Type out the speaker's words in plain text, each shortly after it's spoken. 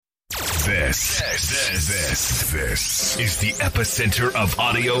This is the epicenter of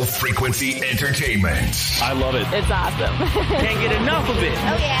audio frequency entertainment. I love it. It's awesome. Can't get enough of it.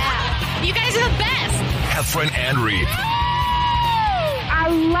 Oh, yeah. You guys are the best. Heffron and Reep. I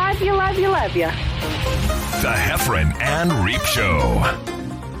love you, love you, love you. The Heffron and Reep Show.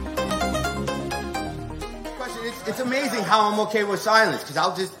 It's amazing how I'm okay with silence, because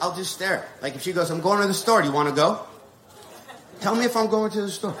I'll just stare. Like if she goes, I'm going to the store, do you want to go? Tell me if I'm going to the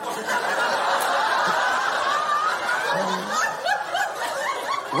store.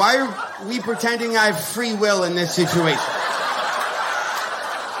 Why are we pretending I have free will in this situation?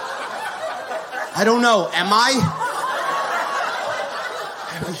 I don't know. Am I?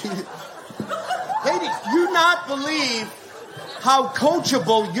 Ladies, you not believe how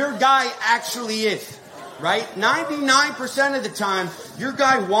coachable your guy actually is, right? 99% of the time, your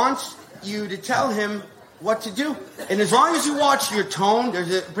guy wants you to tell him what to do. And as long as you watch your tone,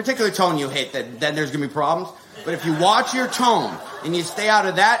 there's a particular tone you hit, then there's going to be problems. But if you watch your tone and you stay out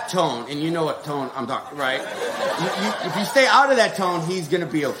of that tone, and you know what tone I'm talking, right? If you stay out of that tone, he's going to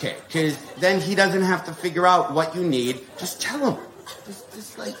be okay. Because then he doesn't have to figure out what you need. Just tell him.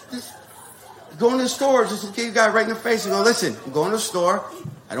 Just go into the store, just look at your guy right in the face and go, listen, I'm going to the store.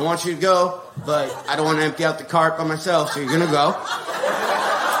 I don't want you to go, but I don't want to empty out the cart by myself, so you're going to go.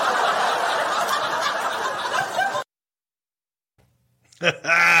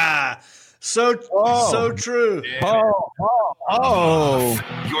 So true.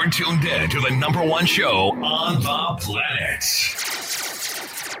 You're tuned in to the #1 show on the planet.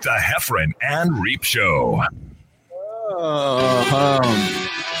 The Heffron and Reep Show.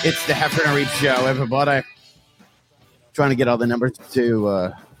 It's the Heffron and Reep Show, everybody. Trying to get all the numbers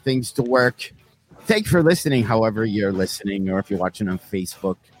to things to work. Thanks for listening, however you're listening, or if you're watching on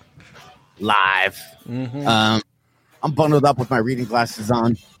Facebook Live. Mm-hmm. I'm bundled up with my reading glasses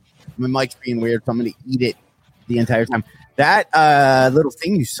on. My mic's being weird, so I'm going to eat it the entire time. That little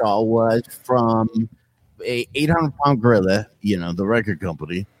thing you saw was from a 800-pound gorilla, the record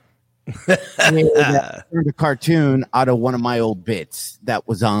company. Turned a cartoon out of one of my old bits that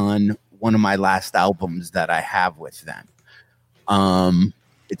was on one of my last albums that I have with them.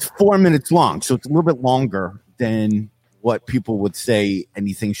 It's 4 minutes long, so it's a little bit longer than what people would say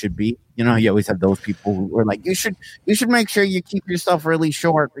anything should be. You always have those people who are like, you should make sure you keep your stuff really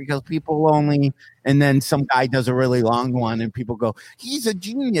short because people only, and then some guy does a really long one and people go, he's a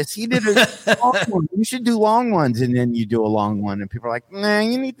genius. He did a long one. You should do long ones. And then you do a long one and people are like, nah,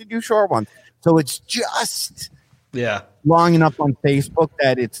 you need to do short ones. So it's just long enough on Facebook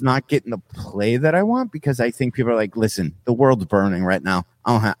that it's not getting the play that I want, because I think people are like, listen, the world's burning right now.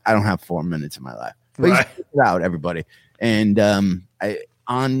 I don't have 4 minutes in my life. But you should check it out, everybody. And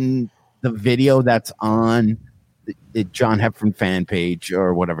on the video that's on the John Heffron fan page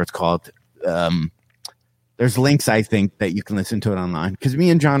or whatever it's called, there's links, I think, that you can listen to it online. Because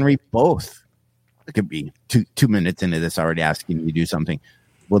me and John Reep both, it could be two minutes into this already asking you to do something.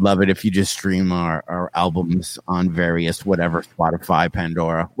 Would love it if you just stream our albums on various whatever, Spotify,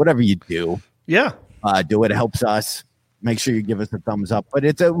 Pandora, whatever you do. Yeah. Do it. It helps us. Make sure you give us a thumbs up. But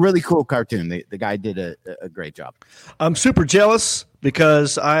it's a really cool cartoon. The guy did a great job. I'm super jealous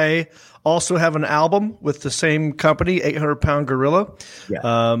because I also have an album with the same company, 800-Pound Gorilla.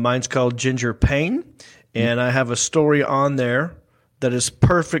 Yeah. Mine's called Ginger Pain. And I have a story on there that is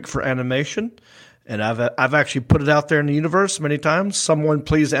perfect for animation. And I've actually put it out there in the universe many times. Someone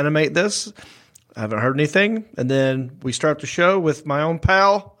please animate this. I haven't heard anything. And then we start the show with my own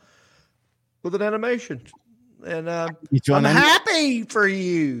pal with an animation. And I'm happy for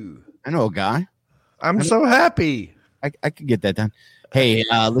you. I know a guy. I'm so happy. I could get that done. Hey,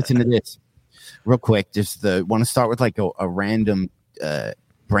 listen to this real quick. Just want to start with like a random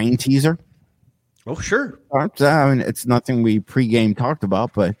brain teaser. Oh, sure. I mean, it's nothing we pregame talked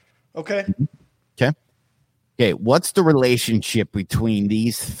about, but okay. Okay. What's the relationship between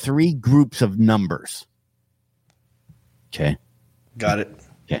these three groups of numbers? Okay. Got it.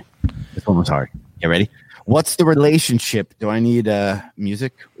 Okay. This one was hard. Okay, ready? What's the relationship? Do I need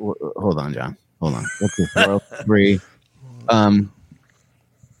music? Hold on, John. Hold on. What's this? 3.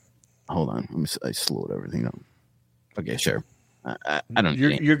 Hold on. I slowed everything up. Okay, sure. I don't.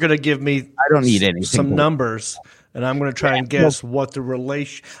 You're going to give me. I don't need anything. Some numbers, and I'm going to try and guess what the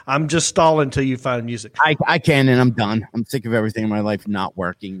relation. I'm just stalling until you find music. I can, and I'm done. I'm sick of everything in my life not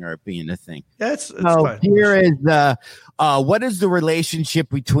working or being a thing. It's fine. Here is what is the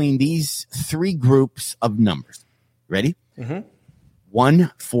relationship between these three groups of numbers? Ready?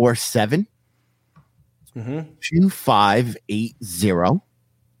 147, 2580.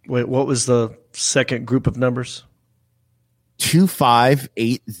 Wait, what was the second group of numbers?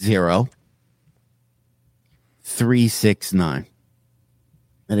 2580-369.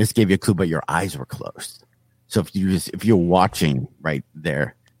 I just gave you a clue, but your eyes were closed. So if you're watching right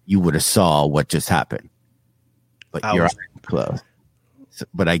there, you would have saw what just happened. But your eyes were closed. So,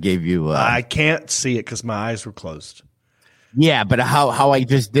 but I gave you. I can't see it because my eyes were closed. Yeah, but how I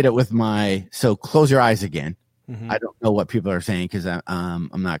just did it with my. So close your eyes again. Mm-hmm. I don't know what people are saying because I'm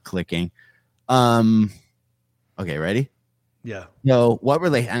not clicking. Okay, ready? Yeah. So what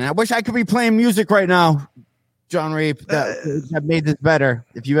relate? And I wish I could be playing music right now, John Reap. That made this better.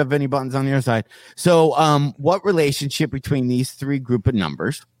 If you have any buttons on your side. So what relationship between these three group of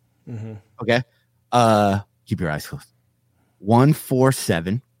numbers? Mm-hmm. Okay. Keep your eyes closed.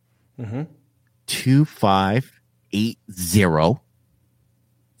 147 2580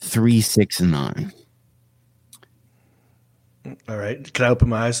 369. All right. Can I open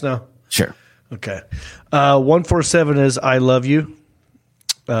my eyes now? Sure. Okay. 147 is I love you.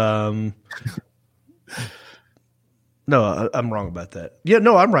 No, I'm wrong about that. Yeah,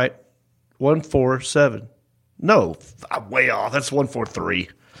 no, I'm right. 147. No, I'm way off. That's 143.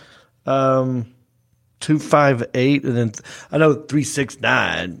 258, and then I know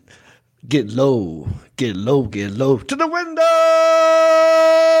 369. Get low, get low, get low. To the window,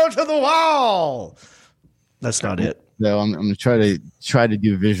 to the wall. That's not it. So I'm going to try to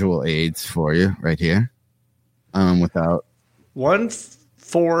do visual aids for you right here. Without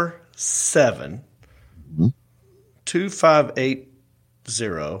 147 2580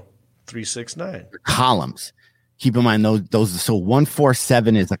 369. Columns. Keep in mind those. So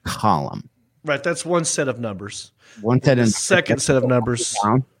 147 is a column. Right, that's one set of numbers. One set of second set of numbers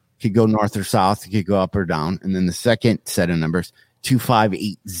down, could go north or south. It could go up or down, and then the second set of numbers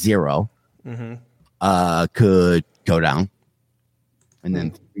 2580 could go down, and then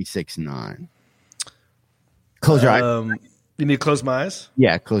 369. Close your eyes. You need to close my eyes?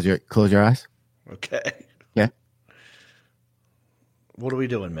 Yeah, close your eyes. Okay. Yeah. What are we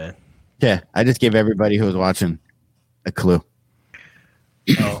doing, man? Yeah, I just gave everybody who was watching a clue.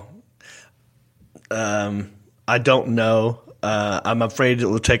 Oh. I don't know. I'm afraid it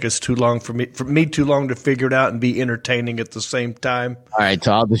will take us too long for me too long to figure it out and be entertaining at the same time. All right,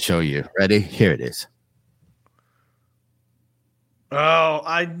 so I'll just show you. Ready? Here it is. Oh,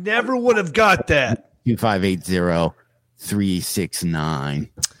 I never would have got that. 2580 369.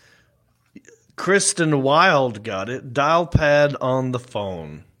 Kristen Wild got it. Dial pad on the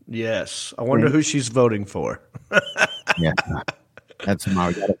phone. Yes. I wonder who she's voting for. Yeah. That's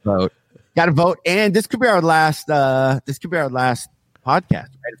tomorrow. Got to vote. And this could be our last podcast, right?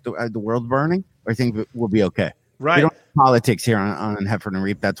 If the world's burning, I think we'll be okay. Right. We don't have politics here on Heffern and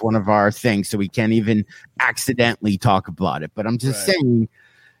Reap. That's one of our things, so we can't even accidentally talk about it. But I'm just saying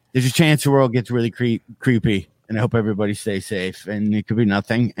there's a chance the world gets really creepy, and I hope everybody stays safe. And it could be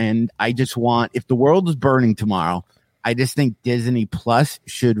nothing. And I just want, if the world is burning tomorrow, I just think Disney Plus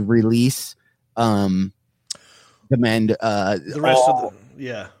should release the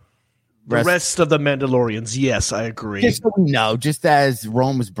rest of the Mandalorians. Yes, I agree. Just so we know, just as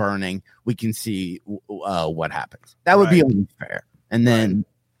Rome is burning, we can see what happens. That would be only fair. And then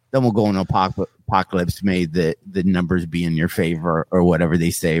we'll go into apocalypse. May the numbers be in your favor or whatever they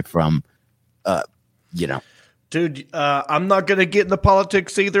say from, Dude, I'm not going to get into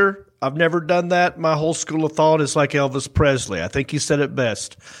politics either. I've never done that. My whole school of thought is like Elvis Presley. I think he said it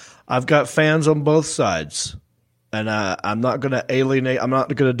best. I've got fans on both sides. And I'm not going to alienate. I'm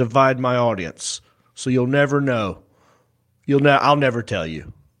not going to divide my audience. So you'll never know. I'll never tell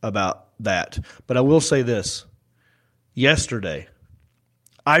you about that. But I will say this. Yesterday,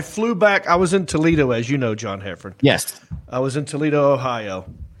 I flew back. I was in Toledo, as you know, John Heffern. Yes. I was in Toledo, Ohio.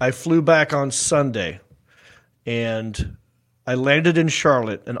 I flew back on Sunday. And I landed in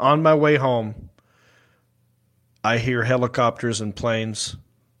Charlotte. And on my way home, I hear helicopters and planes.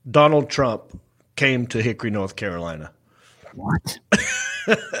 Donald Trump came to Hickory, North Carolina. What?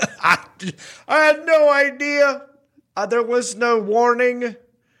 I had no idea. There was no warning.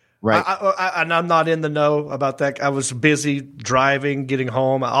 Right. And I'm not in the know about that. I was busy driving, getting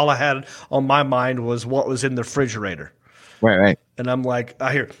home. All I had on my mind was what was in the refrigerator. Right. And I'm like,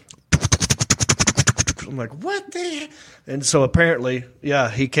 I'm like, what the? And so apparently,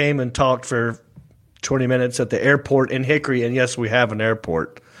 he came and talked for 20 minutes at the airport in Hickory. And yes, we have an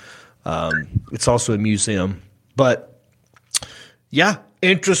airport. It's also a museum, but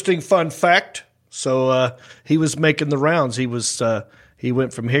interesting fun fact. So, he was making the rounds. He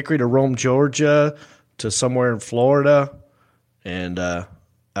went from Hickory to Rome, Georgia to somewhere in Florida. And,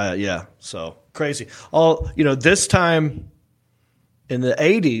 so crazy. This time in the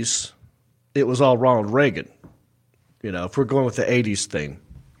 80s, it was all Ronald Reagan. if we're going with the 80s thing.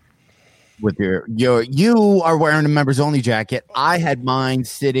 With you are wearing a members only jacket. I had mine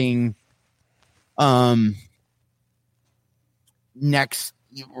sitting next.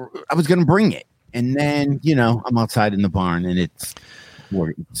 I was going to bring it, and then I'm outside in the barn, and it's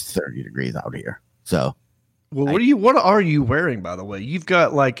 30 degrees out here. So, well, what are you wearing, by the way? You've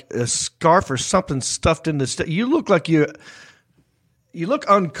got like a scarf or something stuffed in this. You look like you look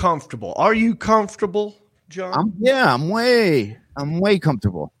uncomfortable. Are you comfortable, John? I'm way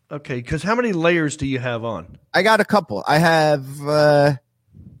comfortable. Okay, because how many layers do you have on? I got a couple. I have, I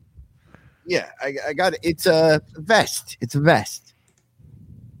got it's a vest. It's a vest.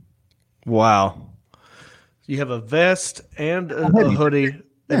 Wow. You have a vest and a hoodie,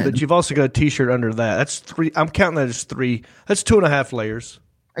 but you've also got a T-shirt under that. That's 3. I'm counting that as 3. That's 2.5 layers.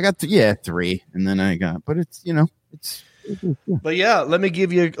 I got 3, and then but it's it's. But yeah, let me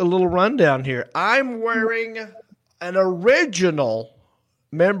give you a little rundown here. I'm wearing an original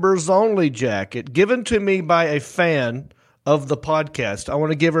members only jacket given to me by a fan of the podcast. I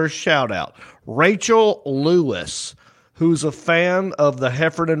want to give her a shout out. Rachel Lewis, who's a fan of the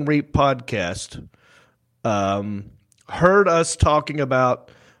Heffern and Reap podcast, heard us talking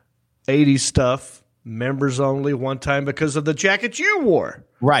about 80s stuff, members only, one time because of the jacket you wore.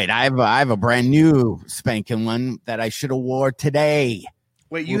 Right. I have a brand new spanking one that I should have wore today.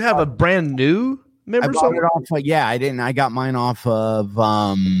 Wait, you have a brand new members only? It off. I didn't. I got mine off of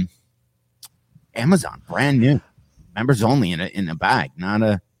Amazon, brand new, members only in a bag,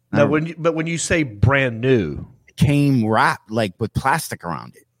 when you say brand new, it came wrapped like with plastic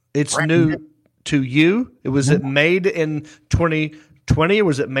around it. It's new to you. Was it made in 2020 or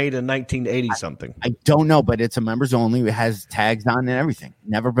was it made in 1980 something? I don't know, but it's a members only. It has tags on and everything.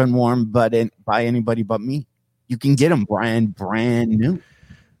 Never been worn, by anybody but me. You can get them brand new.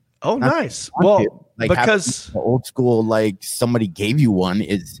 Oh, nice. Well, because the old school, like somebody gave you one,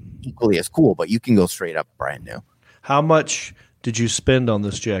 is equally as cool, but you can go straight up brand new. How much did you spend on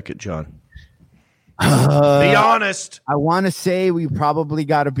this jacket, John? Be honest. I want to say we probably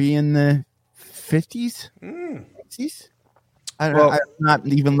got to be in the 50s, 60s. I'm not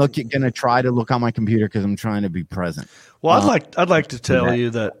even going to try to look on my computer because I'm trying to be present. Well, I'd like to tell you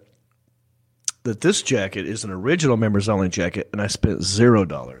that this jacket is an original members only jacket, and I spent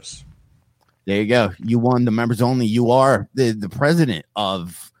 $0. There you go. You won the members only. You are the president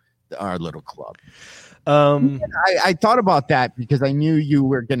of our little club. I thought about that because I knew you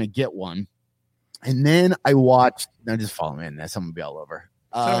were going to get one. And then I watched, now just follow me in this. I'm going to be all over.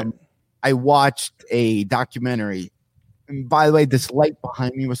 I watched a documentary. And by the way, this light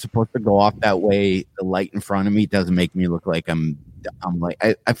behind me was supposed to go off that way. The light in front of me doesn't make me look like I'm like,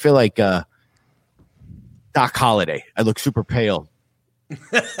 I feel like Doc Holliday. I look super pale.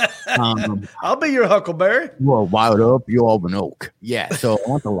 I'll be your Huckleberry. You are wild up, you are an oak. Yeah, so I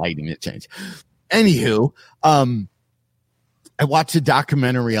want the lighting to change. Anywho, I watched a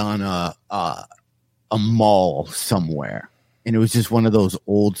documentary on a mall somewhere, and it was just one of those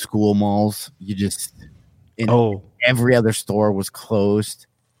old school malls. Every other store was closed.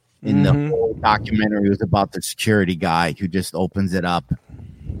 And the whole documentary was about the security guy who just opens it up.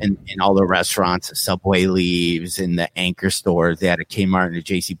 And in all the restaurants, the Subway leaves, and the anchor stores, they had a Kmart and a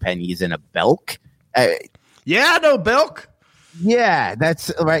JCPenney's and a Belk. Yeah, I know Belk. Yeah,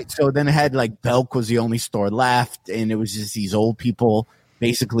 that's right. So then it had like Belk was the only store left, and it was just these old people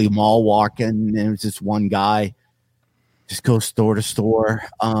basically mall walking, and it was just one guy just go store to store.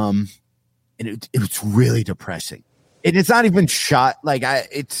 And it was really depressing. And it's not even shot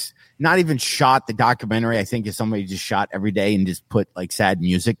it's not even shot. The documentary, I think, is somebody just shot every day and just put like sad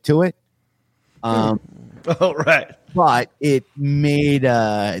music to it. Oh, right. But it made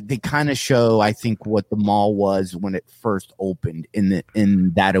they kind of show, I think, what the mall was when it first opened in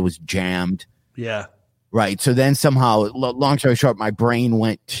that it was jammed. Yeah. Right. So then somehow, long story short, my brain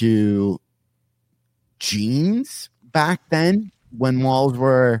went to jeans back then when malls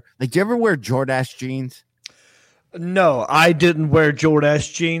were like, do you ever wear Jordache jeans? No, I didn't wear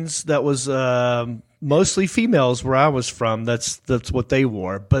Jordache jeans. That was mostly females where I was from. That's what they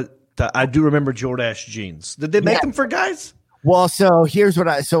wore. But I do remember Jordache jeans. Did they make them for guys? Well, so here's what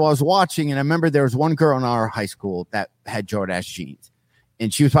I was watching, and I remember there was one girl in our high school that had Jordache jeans,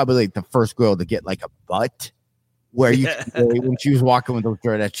 and she was probably like the first girl to get like a butt where you when she was walking with those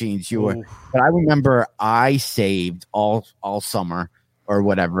Jordache jeans, you were. But I remember I saved all summer or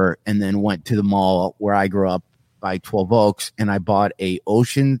whatever, and then went to the mall where I grew up by 12 Oaks, and I bought a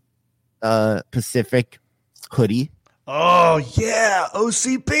Ocean Pacific hoodie. Oh yeah,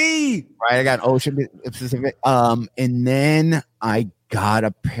 OCP. Right, I got Ocean Pacific. And then I got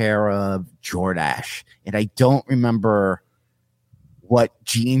a pair of Jordache, and I don't remember what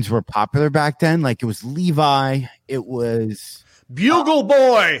jeans were popular back then. Like it was Levi, it was Bugle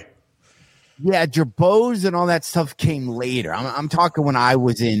Boy. Yeah, Girbauds and all that stuff came later. I'm talking when I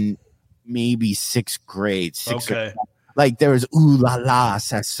was in maybe sixth grade. Okay. Like there was Ooh La La.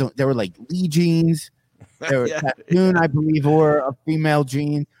 There were like Lee jeans. There was Sassoon, I believe, or a female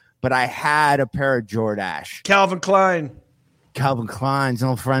jean. But I had a pair of Jordache. Calvin Klein's an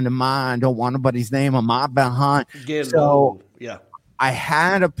old friend of mine. Don't want nobody's name on my behind. Yeah. I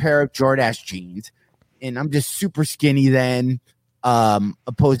had a pair of Jordache jeans, and I'm just super skinny then.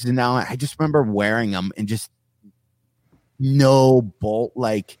 Opposed to now, I just remember wearing them and just no bulge.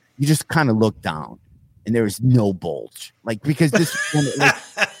 Like you just kind of look down and there was no bulge. Like because this like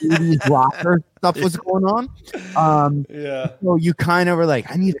 80s rocker stuff was going on. So you kind of were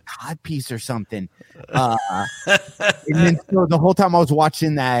like, I need a cod piece or something. And then so the whole time I was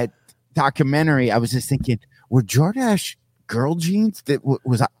watching that documentary, I was just thinking, were Jordache girl jeans? That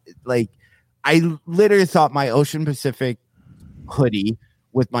was like, I literally thought my Ocean Pacific hoodie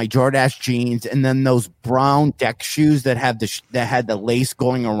with my Jordache jeans and then those brown deck shoes that had the lace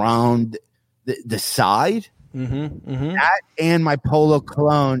going around the side. That and my polo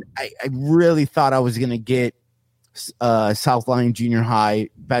cologne. I really thought I was going to get South Lyon Junior High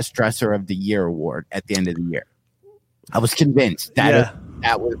Best Dresser of the Year award at the end of the year. I was convinced that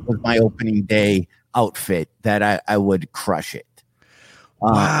was my opening day outfit, that I would crush it.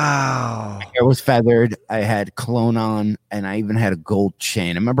 Wow. My hair was feathered. I had cologne on, and I even had a gold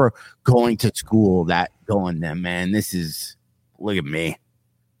chain. I remember going to school going, man, look at me.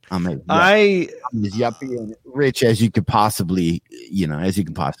 I'm as yuppie and rich as you could possibly,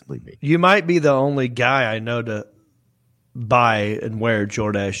 be. You might be the only guy I know to buy and wear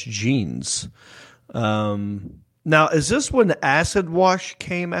Jordache jeans. Now, is this when Acid Wash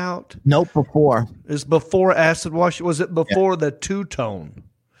came out? Nope, before. Is before Acid Wash? Was it before the two-tone?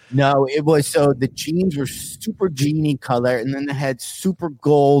 No, it was. So the jeans were super jeany color, and then they had super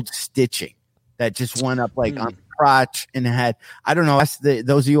gold stitching that just went up like on the crotch, and it had, I don't know,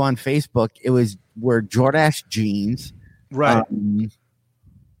 those of you on Facebook, were Jordache jeans. Right.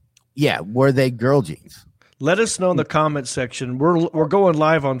 Were they girl jeans? Let us know in the comment section. We're going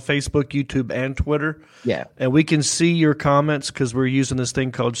live on Facebook, YouTube, and Twitter. Yeah. And we can see your comments because we're using this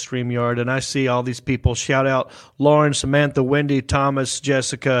thing called StreamYard. And I see all these people. Shout out Lauren, Samantha, Wendy, Thomas,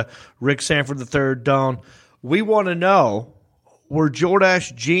 Jessica, Rick Sanford III, Dawn. We want to know, were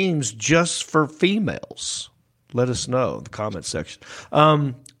Jordache jeans just for females? Let us know in the comment section.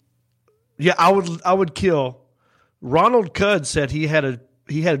 I would kill. Ronald Cudd said he had a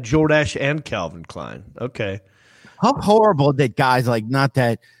Jordache and Calvin Klein. Okay. How horrible that guys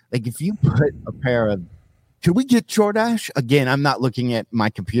if you put a pair of, could we get Jordache? Again, I'm not looking at my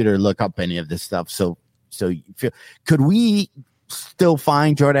computer to look up any of this stuff. So could we still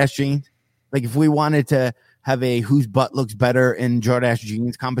find Jordache jeans? Like if we wanted to have a whose butt looks better in Jordache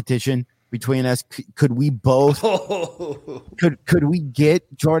jeans competition between us, could we both, could we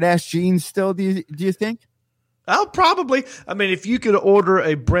get Jordache jeans still? Do you think? I'll probably. I mean, if you could order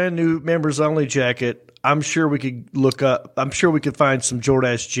a brand new members only jacket, I'm sure we could look up. I'm sure we could find some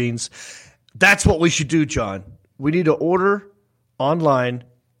Jordache jeans. That's what we should do, John. We need to order online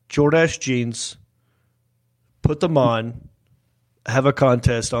Jordache jeans, put them on, have a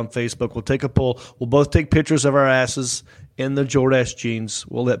contest on Facebook. We'll take a poll. We'll both take pictures of our asses in the Jordache jeans.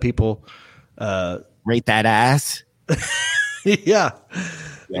 We'll let people rate that ass. Yeah,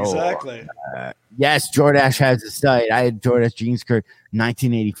 exactly. Yes, Jordache has a site. I had Jordache jeans skirt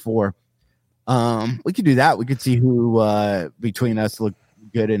 1984. We could do that. We could see who between us look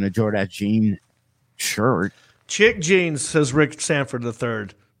good in a Jordache jean shirt. Chick jeans, says Rick Sanford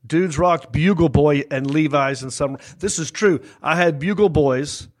III. Dudes rocked Bugle Boy and Levi's in summer. This is true. I had Bugle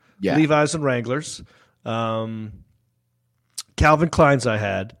Boys, Levi's and Wranglers. Calvin Klein's I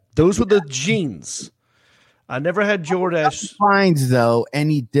had. Those were the jeans. I never had Jordache. Klein's, though,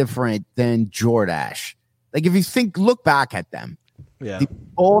 any different than Jordache? Like, if you look back at them, they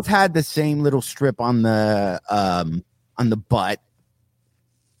both had the same little strip on the butt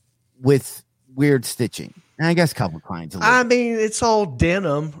with weird stitching. And I guess Calvin Klein's. I mean, it's all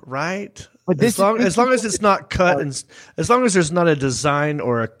denim, right? But as long as it's not cut, and as long as there's not a design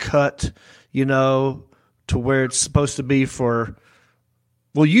or a cut, to where it's supposed to be for.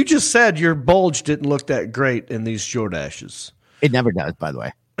 Well, you just said your bulge didn't look that great in these Jordaches. It never does, by the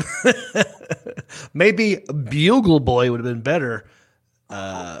way. Maybe Bugle Boy would have been better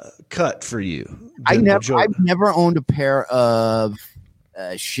cut for you. I've never owned a pair of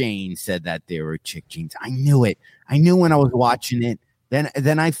Shane said that they were chick jeans. I knew it. I knew when I was watching it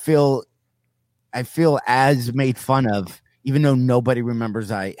then I feel as made fun of, even though nobody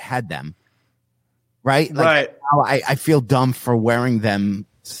remembers I had them. Right? Right. Now I feel dumb for wearing them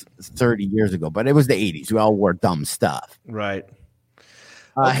 30 years ago, but it was the 80s. We all wore dumb stuff. Right.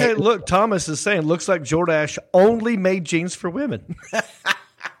 Okay, look, Thomas is saying, looks like Jordache only made jeans for women.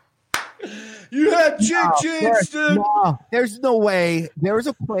 You had jeans, dude. No, there's no way. There was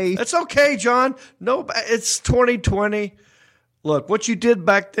a place. It's okay, John. No, it's 2020. Look, what you did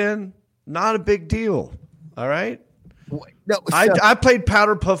back then, not a big deal. All right? No, I played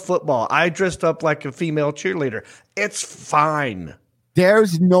powder puff football. I dressed up like a female cheerleader. It's fine.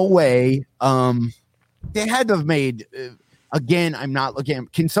 There's no way. They had to have made. Again, I'm not looking.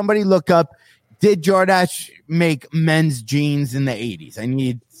 Can somebody look up? Did Jordache make men's jeans in the 80s? I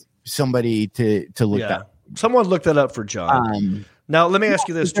need somebody to look that. Someone look that up for John. Now, let me ask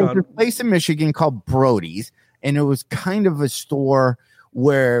you this, John. There's a place in Michigan called Brody's, and it was kind of a store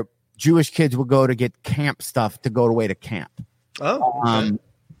where Jewish kids would go to get camp stuff to go away to camp. Oh, okay.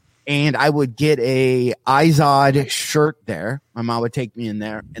 And I would get a Izod shirt there. My mom would take me in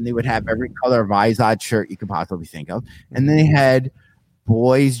there, and they would have every color of Izod shirt you could possibly think of. And then they had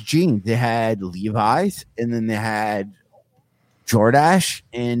boys' jeans. They had Levi's, and then they had Jordache,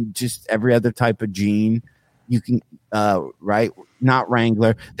 and just every other type of jean you can. Right? Not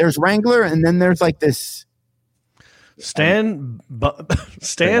Wrangler. There's Wrangler, and then there's like this. Stan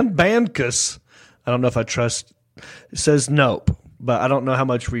Bankus. I don't know if I trust. It says nope, but I don't know how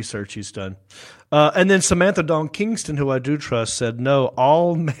much research he's done. And then Samantha Dawn Kingston, who I do trust, said no,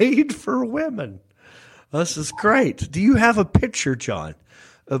 all made for women. This is great. Do you have a picture, John,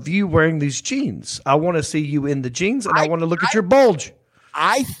 of you wearing these jeans? I want to see you in the jeans, and I want to look at your bulge.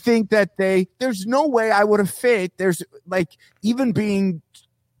 I think that there's no way I would have fit. There's like, even being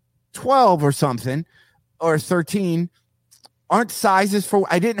 12 or something, or 13, aren't sizes for.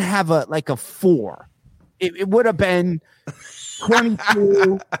 I didn't have a 4. It would have been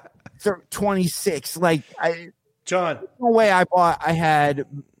 22, 26. Like John, no way I had.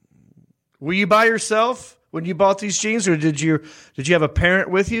 Were you by yourself when you bought these jeans, or did you have a parent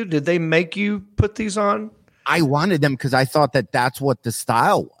with you? Did they make you put these on? I wanted them because I thought that that's what the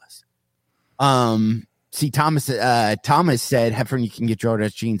style was. See, Thomas said, Heffern, you can get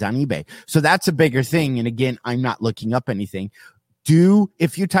Jordache jeans on eBay. So that's a bigger thing. And again, I'm not looking up anything.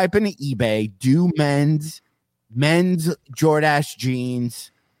 If you type into eBay, do men's Jordache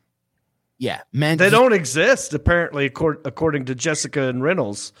jeans. Yeah. They don't exist, apparently, according to Jessica and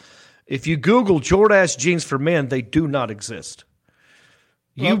Reynolds. If you Google Jordache jeans for men, they do not exist.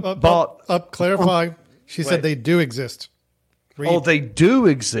 Clarify. She said they do exist. Read. Oh, they do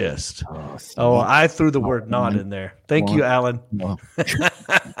exist. Oh, I threw the word not in there. Thank you, Alan.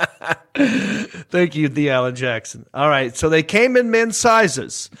 Thank you, the Alan Jackson. All right, so they came in men's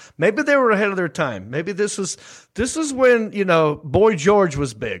sizes. Maybe they were ahead of their time. Maybe this is when, Boy George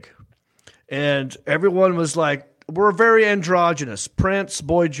was big. And everyone was like, we're very androgynous. Prince,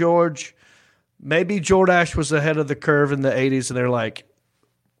 Boy George. Maybe Jordache was ahead of the curve in the 80s, and they're like,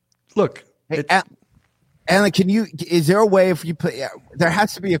 look. Hey, Alan, is there a way if you put, there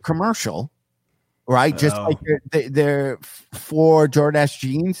has to be a commercial, right? Just like they're for Jordache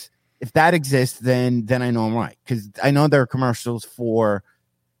jeans. If that exists, then I know I'm right. Because I know there are commercials for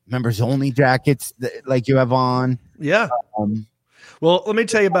members only jackets like you have on. Yeah. Well, let me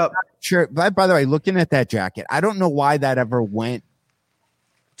tell you about. Sure. By the way, looking at that jacket, I don't know why that ever went.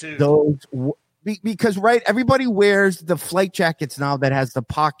 Dude. Those, because right, everybody wears the flight jackets now that has the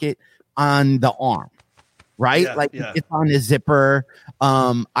pocket on the arm. Right? It's on a zipper.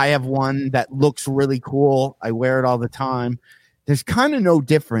 I have one that looks really cool. I wear it all the time. There's kind of no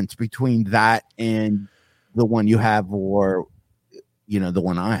difference between that and the one you have or, the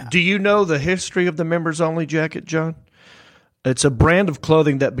one I have. Do you know the history of the members only jacket, John? It's a brand of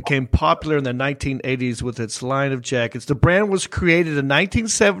clothing that became popular in the 1980s with its line of jackets. The brand was created in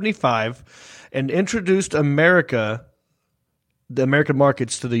 1975 and introduced the American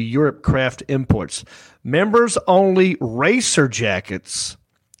markets to the Europe craft imports. Members only racer jackets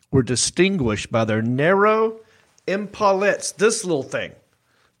were distinguished by their narrow epaulettes. This little thing,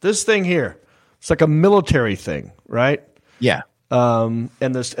 this thing here, it's like a military thing, right? Yeah. And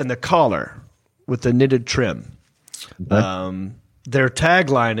the collar with the knitted trim. Okay. Their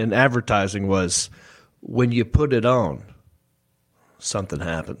tagline in advertising was, "When you put it on, something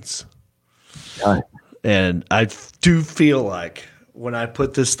happens." And I do feel like when I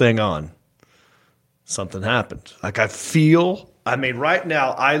put this thing on, something happened. Like right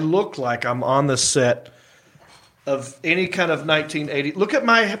now, I look like I'm on the set of any kind of 1980. Look at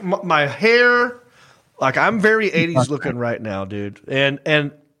my hair, Like I'm very 80s looking right now, dude. And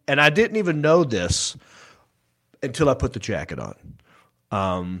I didn't even know this until I put the jacket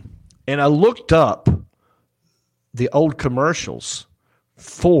on. And I looked up the old commercials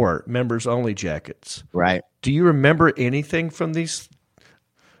for members only jackets. Right. Do you remember anything from these?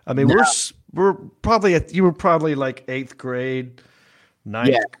 I mean, No. we're probably you were probably like 8th grade, 9th,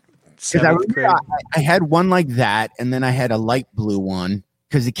 Yeah. 7th grade. I had one like that, and then I had a light blue one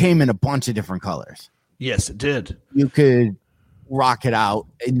because it came in a bunch of different colors. Yes, it did. You could rock it out,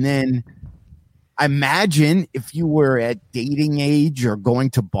 and then I imagine if you were at dating age or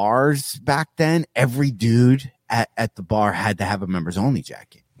going to bars back then, every dude at the bar had to have a members only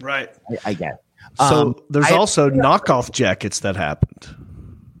jacket. Right. I guess. So there's also knockoff jackets that happened.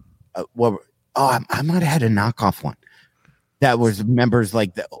 I might have had a knockoff one that was members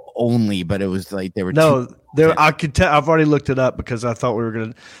like the only, but it was like they were I could tell. I've already looked it up because I thought we were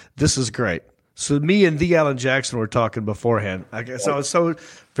gonna. This is great. So me and the Alan Jackson were talking beforehand. I guess I was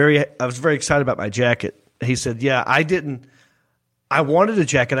very excited about my jacket. He said, "Yeah, I wanted a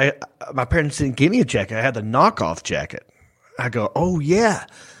jacket. My parents didn't give me a jacket. I had the knockoff jacket." I go, "Oh yeah."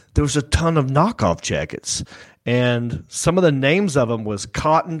 There was a ton of knockoff jackets, and some of the names of them was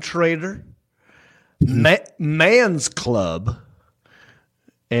Cotton Trader, Man's Club,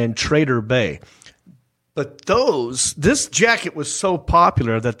 and Trader Bay. But this jacket was so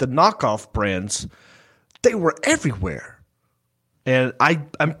popular that the knockoff brands, they were everywhere. And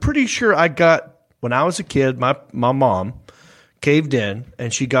I'm pretty sure when I was a kid, my mom caved in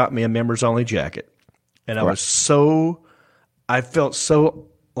and she got me a members only jacket. And I felt so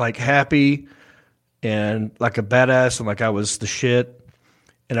like happy and like a badass and like I was the shit.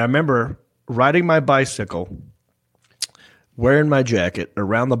 And I remember riding my bicycle, wearing my jacket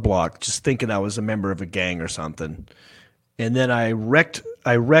around the block, just thinking I was a member of a gang or something. And then I wrecked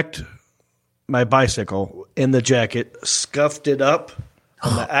my bicycle in the jacket, scuffed it up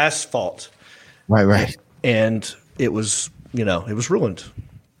on the asphalt. Right. And it was ruined.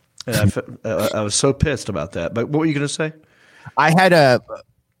 And I was so pissed about that. But what were you going to say? I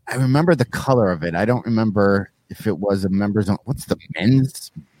remember the color of it. I don't remember if it was a members on. What's the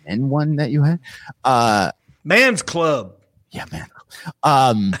men one that you had? Man's Club. Yeah, man.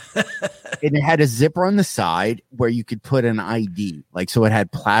 And it had a zipper on the side where you could put an ID, so it had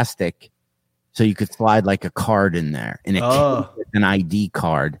plastic, so you could slide like a card in there, and it came with an ID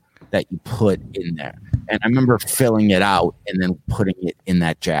card that you put in there. And I remember filling it out and then putting it in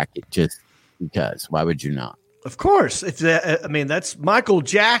that jacket just because. Why would you not? Of course. That's Michael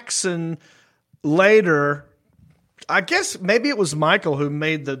Jackson later. I guess maybe it was Michael who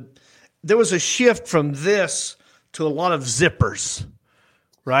made there was a shift from this to a lot of zippers,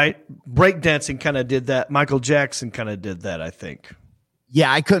 right? Breakdancing kind of did that. Michael Jackson kind of did that, I think.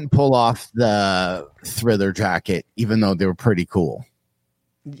 Yeah, I couldn't pull off the Thriller jacket, even though they were pretty cool.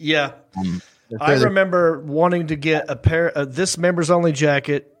 Yeah. I remember wanting to get a pair of this members only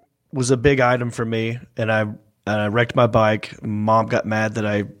jacket was a big item for me. And I wrecked my bike. Mom got mad that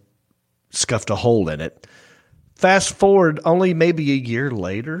I scuffed a hole in it. Fast forward only maybe a year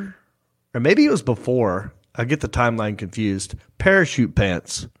later, or maybe it was before. I get the timeline confused. Parachute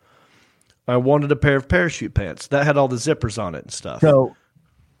pants. I wanted a pair of parachute pants that had all the zippers on it and stuff. So,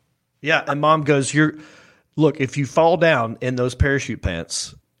 yeah, and Mom goes, look, if you fall down in those parachute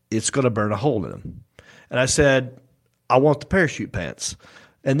pants, it's going to burn a hole in them. And I said, I want the parachute pants.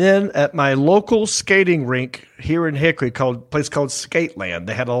 And then at my local skating rink here in Hickory, place called Skateland,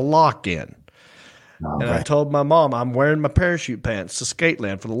 they had a lock-in. And I told my mom, I'm wearing my parachute pants to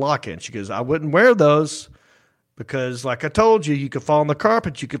Skateland for the lock-in. She goes, I wouldn't wear those because, like I told you, you could fall on the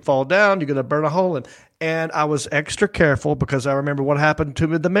carpet, you could fall down, you're going to burn a hole in. And I was extra careful because I remember what happened to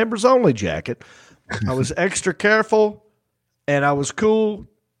me with the members-only jacket. I was extra careful, and I was cool.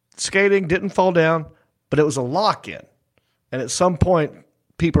 Skating, didn't fall down, but it was a lock-in. And at some point,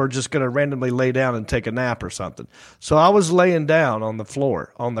 people are just going to randomly lay down and take a nap or something. So I was laying down on the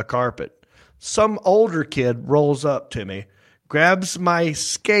floor, on the carpet. Some older kid rolls up to me, grabs my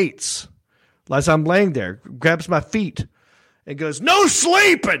skates as I'm laying there, grabs my feet, and goes, "No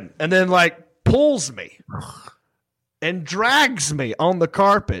sleeping!" And then pulls me and drags me on the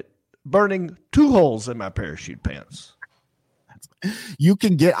carpet, burning 2 holes in my parachute pants. I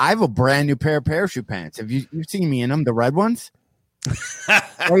have a brand new pair of parachute pants. Have you've seen me in them, the red ones?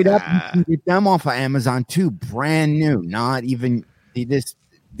 Straight up, you can get them off of Amazon too, brand new. Not even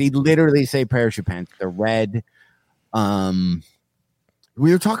they literally say parachute pants. They're red.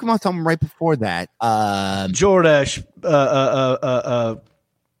 We were talking about something right before that. Jordache.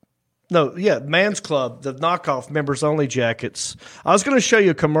 Man's Club, the knockoff members only jackets. I was going to show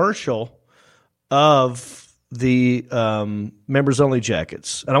you a commercial of the members only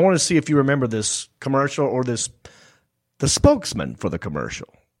jackets, and I want to see if you remember this commercial or the spokesman for the commercial.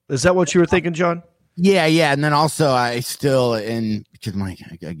 Is that what you were thinking, John? Yeah. And then also because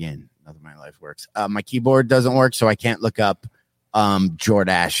again, none of my life works. My keyboard doesn't work, so I can't look up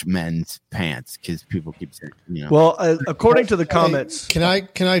Jordache men's pants because people keep saying, Well, according to the comments, can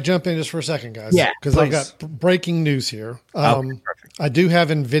I jump in just for a second, guys? Yeah, because I've got breaking news here. I do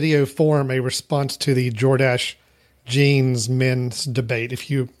have in video form a response to the Jordache jeans men's debate. If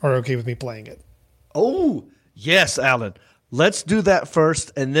you are okay with me playing it. Oh yes, Alan. Let's do that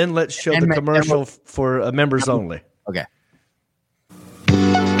first, and then let's show the commercial for members only. Okay.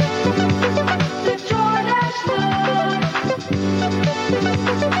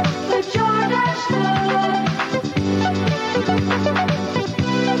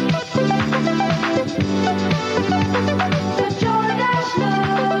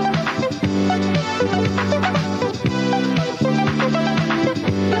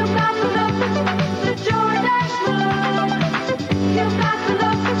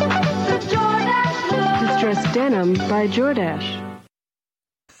 Distressed Denim by Jordache.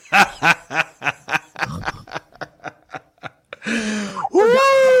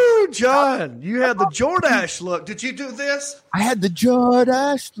 Woo, John, you had the Jordache look. Did you do this? I had the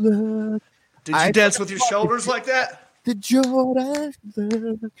Jordache look. Did you dance with your shoulders like that? The Jordache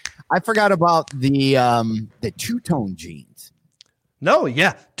look. I forgot about the two-tone jeans. No,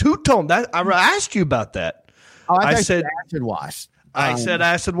 yeah, two-tone. That I asked you about that. Oh, I said acid wash. I said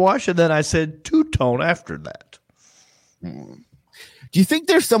acid wash, and then I said two-tone after that. Do you think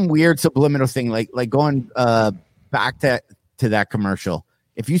there's some weird subliminal thing, like going back to that commercial?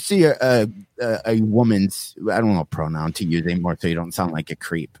 If you see a woman's, I don't know pronoun to use anymore, so you don't sound like a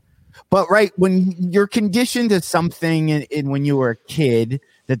creep. But right when you're conditioned to something, and when you were a kid,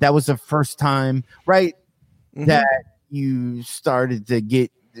 that was the first time, right, that you started to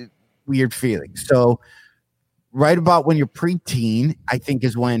get weird feelings. So right about when you're preteen, I think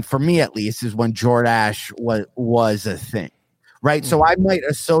is when, for me at least, is when Jordache was a thing. Right. So I might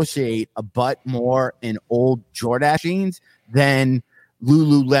associate a butt more in old Jordache jeans than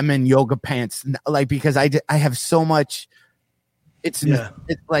Lululemon yoga pants. Like, because I have so much. It's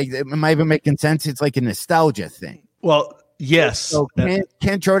like, am I even making sense? It's like a nostalgia thing. Well, yes. So can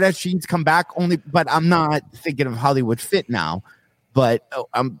Jordache jeans come back? But I'm not thinking of Hollywood Fit now. But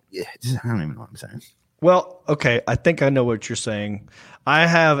I don't even know what I'm saying. Well, okay. I think I know what you're saying. I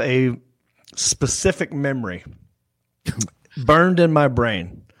have a specific memory burned in my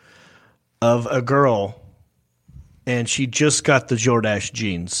brain of a girl, and she just got the Jordache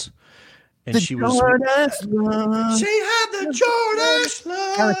jeans, and she had the Jordache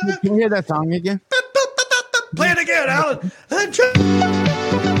love. Can you hear that song again? Play it again, Alan.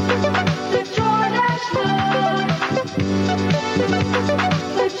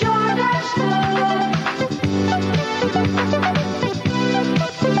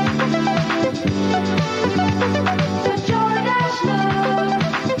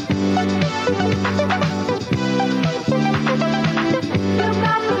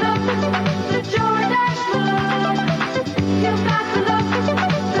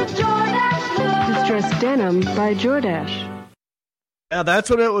 Distressed Denim by Jordache. Yeah, that's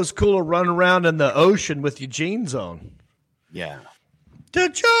when it was cool to run around in the ocean with your jeans on. Yeah. The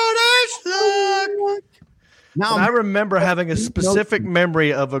Jordache look. Now I remember having a specific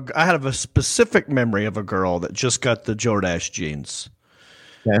memory of a specific memory of a girl that just got the Jordache jeans.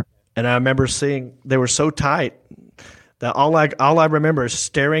 Yeah. And I remember seeing they were so tight that all I remember is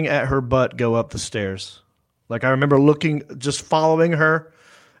staring at her butt go up the stairs. Like, I remember just following her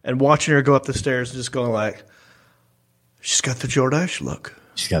and watching her go up the stairs and just going like, she's got the Jordache look.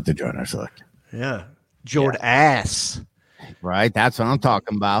 She's got the Jordache look. Yeah. Jordache. Right. That's what I'm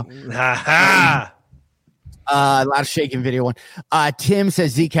talking about. Ha a lot of shaking video one. Tim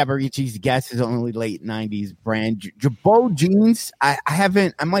says Z Cavaricci's Guess is only late 90s brand. Jabot jeans. I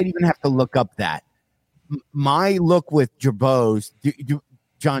might even have to look up that. My look with Jabot's.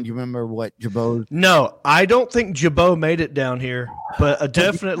 John, do you remember what Jabot? No, I don't think Jabot made it down here, but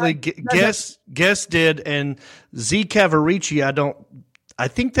definitely Guess did, and Z Cavaricci. I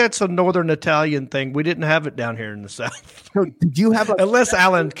think that's a Northern Italian thing. We didn't have it down here in the South. So did you have unless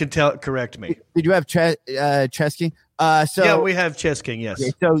Alan can correct me? Did you have Chesky? So yeah, we have Chess King. Yes.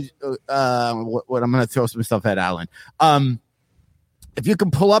 Okay, so what I'm going to throw some stuff at Alan. If you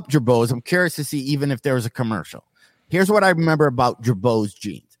can pull up Jabot's, I'm curious to see even if there was a commercial. Here's what I remember about Jabot's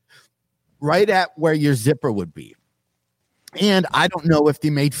jeans. Right at where your zipper would be. And I don't know if they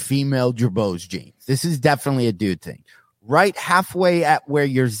made female Jabot's jeans. This is definitely a dude thing. Right halfway at where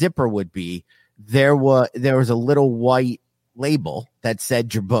your zipper would be, there was a little white label that said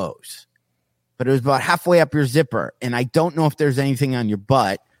Jabos, but it was about halfway up your zipper, and I don't know if there's anything on your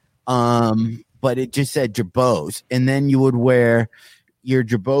butt, but it just said Jabos, and then you would wear your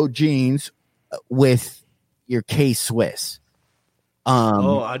Jabot jeans with your K-Swiss.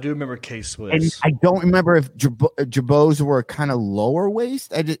 I do remember K-Swiss. And I don't remember if Jabots were kind of lower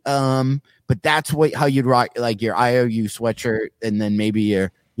waist. But that's how you'd rock like your IOU sweatshirt, and then maybe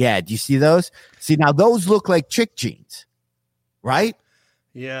your do you see those? See, now those look like chick jeans, right?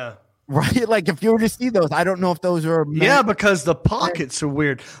 Yeah. Right? Like if you were to see those, I don't know if those are because the pockets are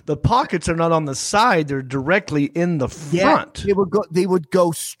weird. The pockets are not on the side; they're directly in the front. Yeah, they would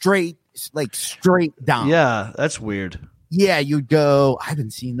go straight down. Yeah, that's weird. Yeah, you'd go. I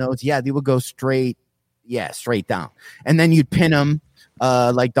haven't seen those. Yeah, they would go straight down, and then you'd pin them.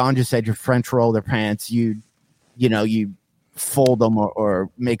 Like Don just said, your French roll their pants. You fold them or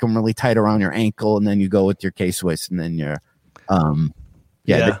make them really tight around your ankle, and then you go with your K-Swiss, and then your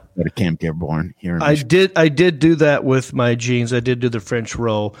they go to Camp Dearborn here. In Michigan. I did do that with my jeans. I did do the French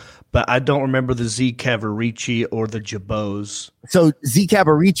roll, but I don't remember the Z Cavaricci or the Jabots. So Z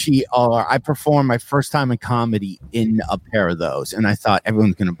Cavaricci I performed my first time in comedy in a pair of those, and I thought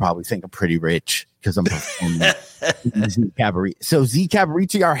everyone's going to probably think I'm pretty rich because I'm performing Z Cavaricci. So Z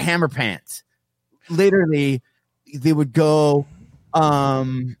Cavaricci are hammer pants. Literally, they would go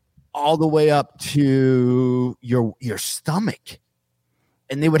all the way up to your stomach.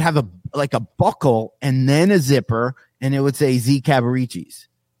 And they would have a buckle and then a zipper, and it would say Z Cavaricci's.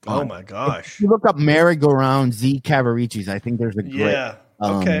 Oh my gosh! If you look up merry-go-round Z Cavaricci's, I think there's a great,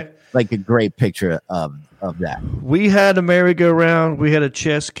 a great picture of that. We had a merry-go-round. We had a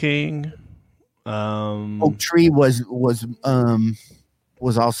chess king. Oak Tree was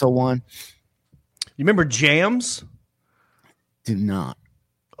also one. You remember Jams? Do not.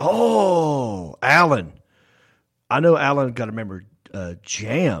 Oh, Alan. I know Alan got to remember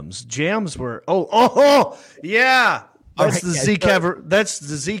Jams were yeah. That's the Z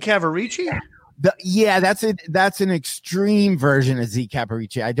Cavaricci? That's an extreme version of Z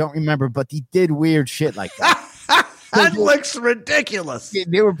Cavaricci. I don't remember, but he did weird shit like that. That looks ridiculous.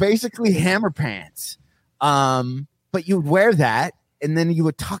 They were basically hammer pants. But you would wear that, and then you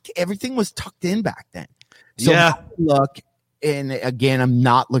would everything was tucked in back then. So look. And again, I'm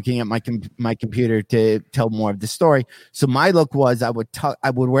not looking at my computer to tell more of the story. So my look was I would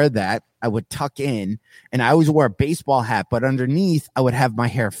wear that. I would tuck in, and I always wore a baseball hat, but underneath I would have my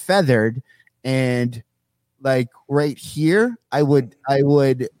hair feathered, and like right here, I would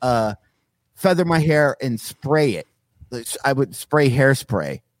feather my hair and spray it. I would spray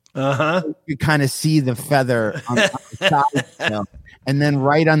hairspray. You kind of see the feather on the side, and then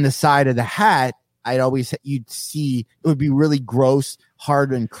right on the side of the hat. You'd see it would be really gross,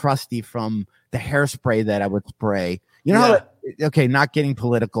 hard and crusty from the hairspray that I would spray. You know how, not getting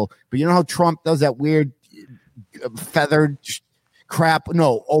political, but you know how Trump does that weird feathered crap?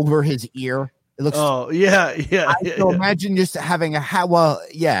 No, over his ear. It looks. So imagine just having a hat. Well,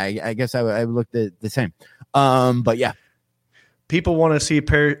 I guess I would look the same. But yeah, people want to see a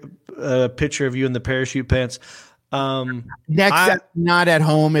picture of you in the parachute pants. Not at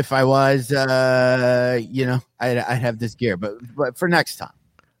home. If I was, I'd have this gear, but for next time.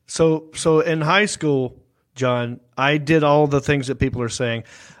 So in high school, John, I did all the things that people are saying.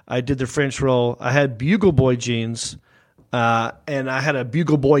 I did the French roll. I had Bugle Boy jeans, and I had a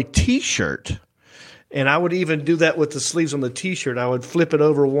Bugle Boy T-shirt. And I would even do that with the sleeves on the T-shirt. I would flip it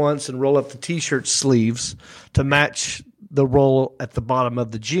over once and roll up the T-shirt sleeves to match the roll at the bottom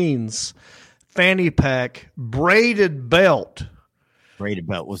of the jeans. Fanny pack, braided belt. Braided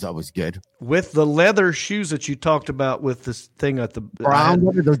belt was always good. With the leather shoes that you talked about with this thing at the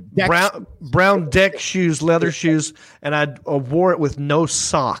brown deck shoes, leather shoes, and I wore it with no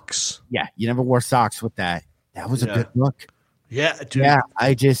socks. Yeah, you never wore socks with that. That was a good look. Yeah, dude. Yeah,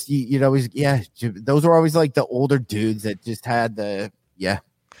 I just you'd always those were always like the older dudes that just had the Jordache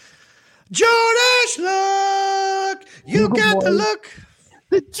look. You Bugle got Boy. The look.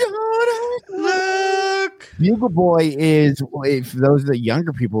 The Jordan look. Bugle Boy is, for those of the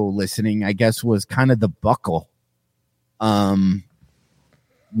younger people listening, I guess was kind of the buckle. Yeah.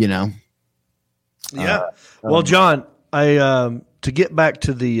 Well, John, I to get back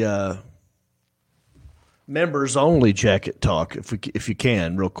to the members only jacket talk, if you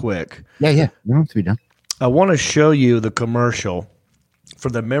can, real quick. Yeah. You don't have to be done. I want to show you the commercial for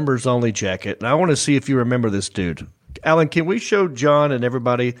the members only jacket, and I want to see if you remember this dude. Alan, can we show John and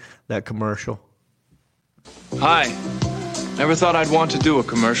everybody that commercial? Hi. Never thought I'd want to do a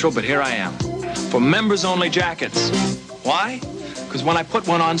commercial, but here I am. For members-only jackets. Why? Because when I put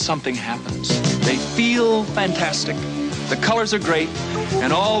one on, something happens. They feel fantastic. The colors are great,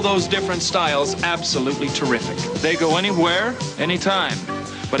 and all those different styles absolutely terrific. They go anywhere, anytime.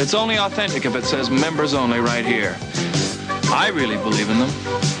 But it's only authentic if it says members only right here. I really believe in them.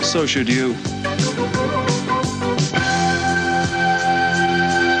 So should you.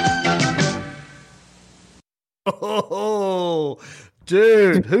 Oh,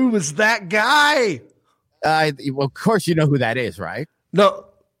 dude, who was that guy? Well, of course you know who that is, right? No.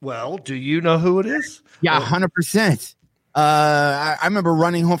 Well, do you know who it is? Yeah, 100%. I remember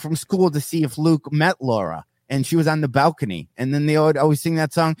running home from school to see if Luke met Laura, and she was on the balcony. And then they would always sing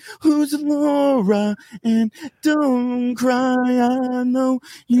that song, "Who's Laura? And don't cry, I know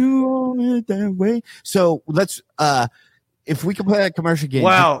you want it that way." So let's, if we could play that commercial game.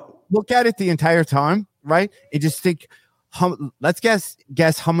 Wow. Look at it the entire time, right? And just think, let's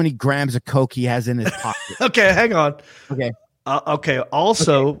guess how many grams of Coke he has in his pocket. Okay, hang on. Okay. Okay.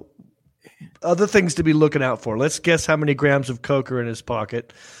 Also, other things to be looking out for. Let's guess how many grams of coke are in his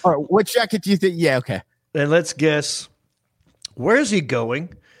pocket. All right, what jacket do you think? Yeah, okay. And let's guess, where is he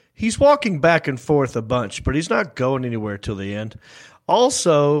going? He's walking back and forth a bunch, but he's not going anywhere till the end.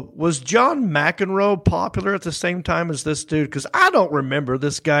 Also, was John McEnroe popular at the same time as this dude? Because I don't remember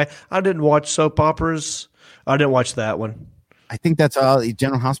this guy. I didn't watch soap operas. I didn't watch that one. I think that's all.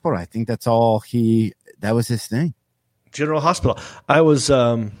 General Hospital. I think that's all that was his thing. General Hospital. I was,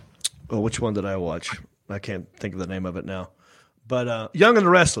 which one did I watch? I can't think of the name of it now. But Young and the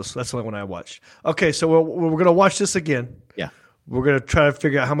Restless, that's the only one I watched. Okay, so we're going to watch this again. Yeah. We're going to try to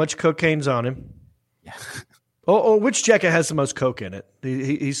figure out how much cocaine's on him. Yeah. Which jacket has the most coke in it?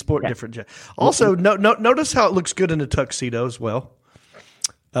 He's sporting different jackets. Also, notice how it looks good in a tuxedo as well.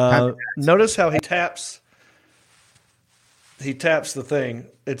 Notice how he taps the thing.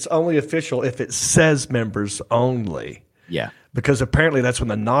 It's only official if it says members only. Yeah. Because apparently that's when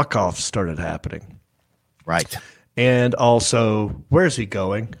the knockoffs started happening. Right. And also, where's he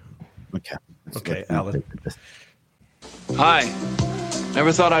going? Okay, Alan. Hi.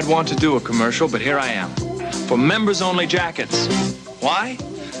 Never thought I'd want to do a commercial, but here I am. For members only jackets. Why?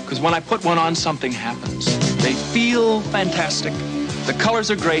 Because when I put one on, something happens. They feel fantastic. The colors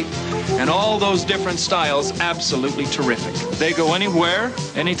are great, and all those different styles absolutely terrific. They go anywhere,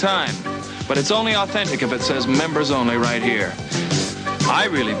 anytime. But it's only authentic if it says members only right here. I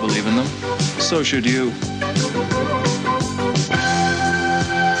really believe in them. So should you.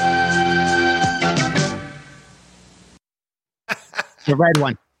 The red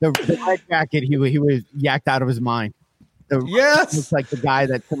one. The red jacket, he was yacked out of his mind. Yes. Looks like the guy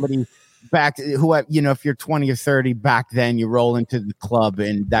that somebody back who, if you're 20 or 30 back then, you roll into the club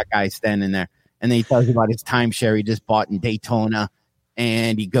and that guy's standing there. And then he tells you about his timeshare he just bought in Daytona.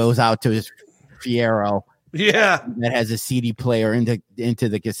 And he goes out to his Fiero. Yeah. That has a CD player into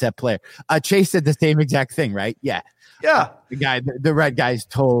the cassette player. Chase said the same exact thing, right? Yeah. Yeah. The red guy's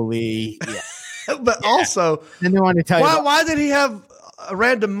totally, yeah. But also, and they want to tell you why did he have a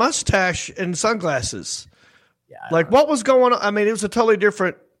random mustache and sunglasses? Yeah. Like, what was going on? I mean, it was a totally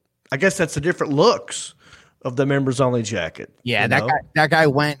different, I guess that's the different looks of the members only jacket. Yeah. That guy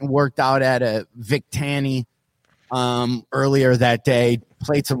went and worked out at a Vic Tanny earlier that day,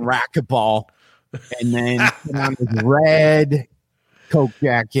 played some racquetball, and then put on his red Coke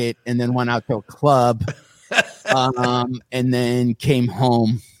jacket, and then went out to a club, and then came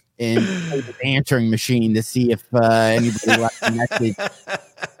home and played the answering machine to see if anybody left a message.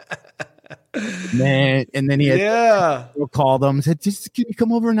 And then he had called him and said, "Just can you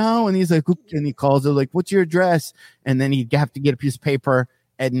come over now?" And he's like, and he calls her like, "What's your address?" And then he'd have to get a piece of paper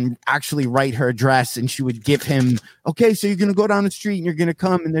and actually write her address, and she would give him, "Okay, so you're gonna go down the street and you're gonna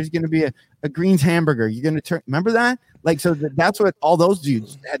come, and there's gonna be a Green's hamburger. You're gonna turn." Remember that? Like, so that's what all those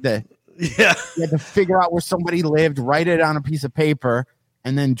dudes had to. Yeah, you had to figure out where somebody lived, write it on a piece of paper,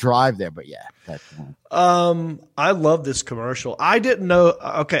 and then drive there. But yeah, that's I love this commercial. I didn't know.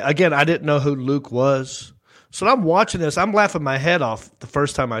 Okay, again, I didn't know who Luke was, so I'm watching this. I'm laughing my head off the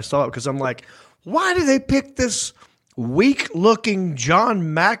first time I saw it because I'm like, why did they pick this weak-looking John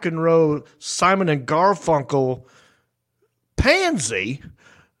McEnroe, Simon and Garfunkel pansy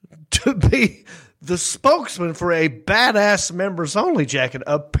to be the spokesman for a badass members-only jacket?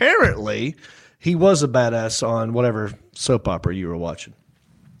 Apparently, he was a badass on whatever soap opera you were watching.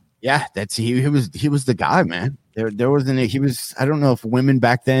 Yeah, he was the guy, man. There wasn't he was. I don't know if women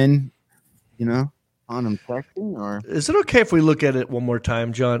back then, on him texting or. Is it okay if we look at it one more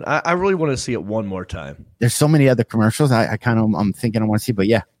time, John? I really want to see it one more time. There's so many other commercials. I'm thinking I want to see, but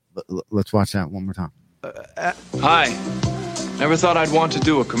yeah, let's watch that one more time. Hi. Never thought I'd want to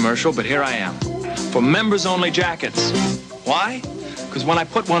do a commercial, but here I am. For members only jackets. Why? Because when I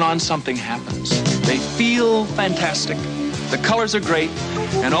put one on, something happens. They feel fantastic. The colors are great,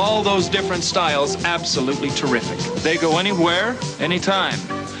 and all those different styles absolutely terrific. They go anywhere, anytime.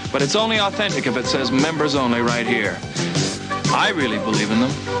 But it's only authentic if it says members only right here. I really believe in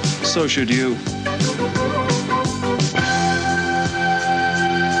them. So should you.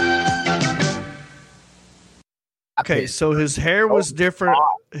 Okay, so his hair was different.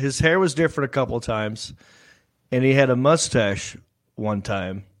 His hair was different a couple of times, and he had a mustache one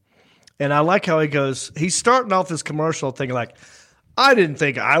time. And I like how he goes. He's starting off this commercial thinking like, I didn't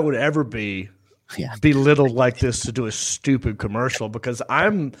think I would ever be belittled like this to do a stupid commercial because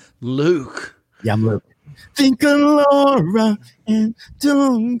I'm Luke. Yeah, I'm Luke. Think of Laura and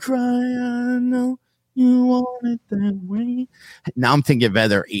don't cry. I know you want it that way. Now I'm thinking of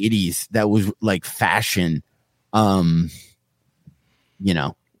other 80s that was like fashion. You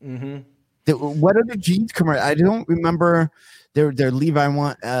know, what are the jeans commercial? I don't remember. They're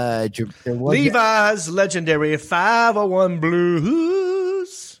Levi Levi's legendary 501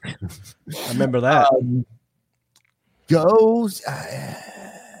 blues. I remember that.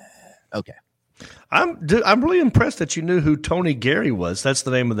 Okay. I'm really impressed that you knew who Tony Gary was. That's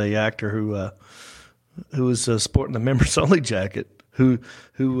the name of the actor who was sporting the members only jacket. Who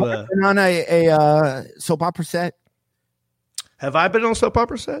been on a soap opera set? Have I been on a soap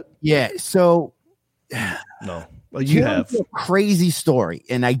opera set? Yeah. So no. Well, you have a crazy story,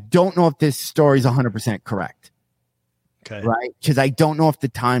 and I don't know if this story is 100% correct. Okay. Right? Because I don't know if the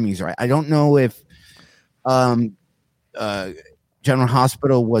timing's right. I don't know if General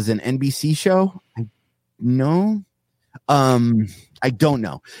Hospital was an NBC show. I don't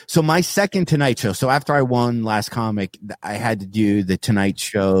know. So my second Tonight Show. So after I won Last Comic, I had to do the Tonight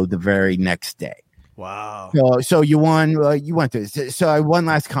Show the very next day. Wow. So you won. You went through. So I won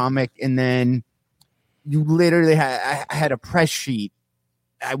Last Comic, and then you literally I had a press sheet.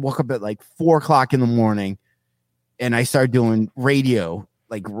 I woke up at like 4:00 in the morning, and I started doing radio,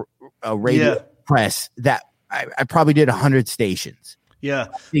 like a radio press that I probably did 100 stations. Yeah,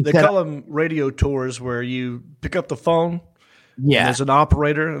 they call them radio tours where you pick up the phone. Yeah, and there's an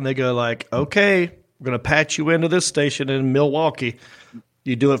operator, and they go like, "Okay, we're going to patch you into this station in Milwaukee."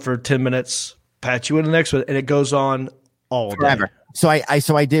 You do it for 10 minutes, patch you in the next one, and it goes on all forever. day. So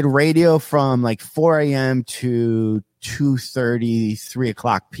I did radio from like 4 a.m. to 2:30, 3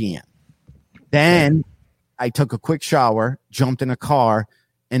 p.m. Then I took a quick shower, jumped in a car,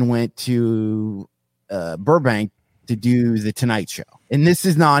 and went to Burbank to do the Tonight Show. And this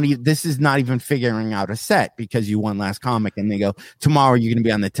is not even figuring out a set because you won Last Comic, and they go, tomorrow you're going to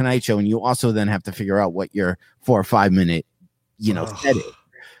be on the Tonight Show, and you also then have to figure out what your 4 or 5 minute, set is.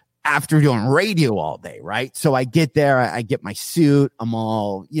 After doing radio all day, right? So I get there, I get my suit, I'm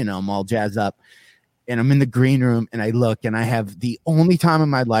all jazzed up, and I'm in the green room, and I look, and I have the only time in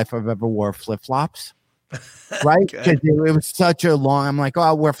my life I've ever wore flip-flops, right? Because it was such a long, I'm like, oh,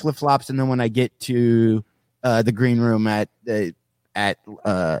 I'll wear flip-flops, and then when I get to the green room at the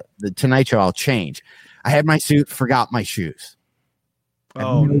Tonight Show, I'll change. I had my suit, forgot my shoes.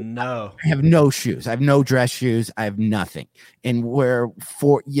 Oh, no. I have no shoes. I have no dress shoes. I have nothing. And whenever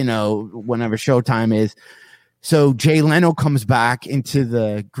showtime is. So Jay Leno comes back into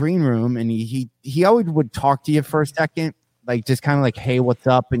the green room, and he always would talk to you for a second, like just kind of like, hey, what's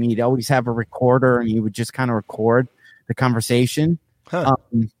up? And he'd always have a recorder, and he would just kind of record the conversation. Huh.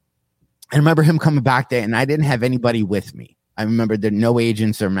 I remember him coming back there, and I didn't have anybody with me. I remember there were no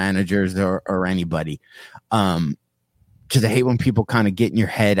agents or managers or anybody. Because I hate when people kind of get in your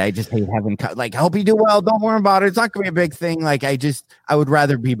head. I just hate having like, I hope you do well. Don't worry about it. It's not going to be a big thing. Like I would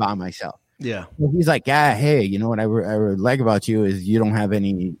rather be by myself. Yeah. So he's like, hey, you know what I like about you is you don't have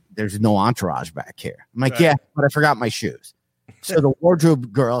there's no entourage back here. I'm like, yeah, but I forgot my shoes. So the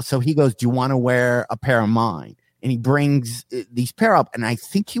wardrobe girl, so he goes, do you want to wear a pair of mine? And he brings these pair up, and I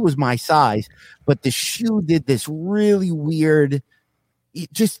think he was my size, but the shoe did this really weird.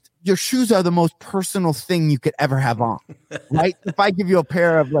 Your shoes are the most personal thing you could ever have on, right? If I give you a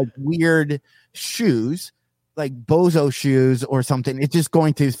pair of like weird shoes, like bozo shoes or something, it's just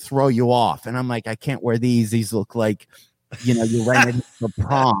going to throw you off. And I'm like, I can't wear these. These look like, you're renting for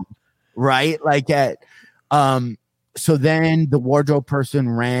prom, right? Like so then the wardrobe person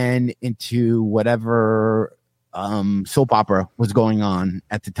ran into whatever soap opera was going on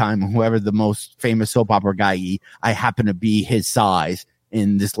at the time. Whoever the most famous soap opera guy, I happen to be his size.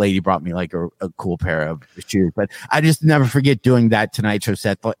 And this lady brought me like a cool pair of shoes. But I just never forget doing that Tonight Show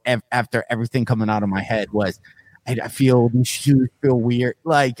set. After everything coming out of my head was, I feel these shoes feel weird.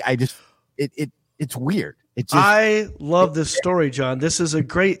 Like it's weird. I love this story, John. This is a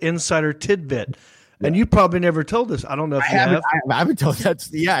great insider tidbit. And you probably never told us. I don't know if you have. I haven't told that.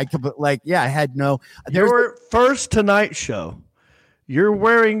 Yeah, I had no. Your first Tonight Show. You're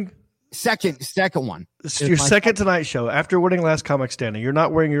wearing second one. Your second Tonight Show after winning Last Comic Standing. You're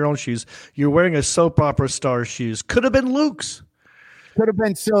not wearing your own shoes. You're wearing a soap opera star shoes. Could have been Luke's. Could have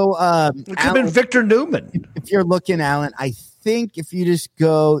been so. It could have been Victor Newman. If you're looking, Alan, I think if you just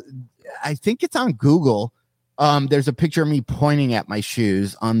go, I think it's on Google. There's a picture of me pointing at my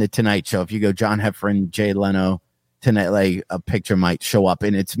shoes on the Tonight Show. If you go John Heffron, Jay Leno tonight, like a picture might show up,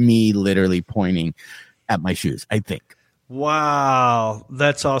 and it's me literally pointing at my shoes, I think. Wow,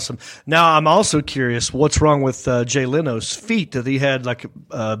 that's awesome. Now I'm also curious, what's wrong with Jay Leno's feet? Did he had like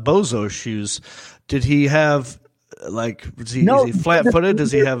bozo shoes? Did he have like is he flat footed?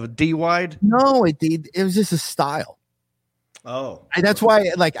 Does he have a D wide? No, it was just a style. Oh, that's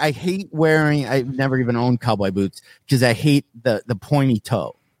why I hate wearing. I've never even owned cowboy boots because I hate the pointy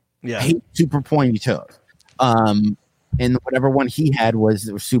toe. Yeah, I hate super pointy toes. And whatever one he had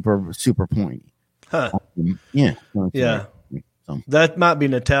was super pointy. Huh. Yeah. So. That might be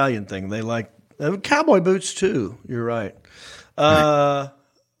an Italian thing. They like cowboy boots too. You're right. Wow,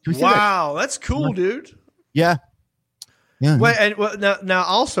 that's cool, dude. Yeah. Yeah. Wait, and now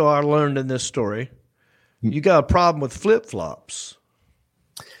also I learned in this story, you got a problem with flip flops.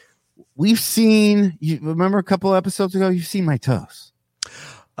 We've seen. You remember a couple episodes ago? You've seen my toes.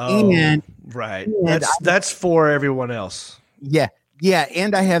 Oh, right. That's for everyone else. Yeah. Yeah,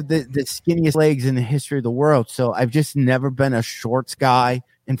 and I have the skinniest legs in the history of the world, so I've just never been a shorts guy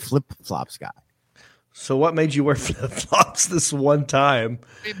and flip-flops guy. So what made you wear flip-flops this one time?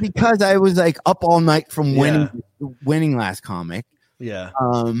 Because I was up all night from winning Last Comic. Yeah.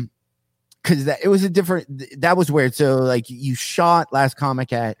 Because it was that was weird. So you shot Last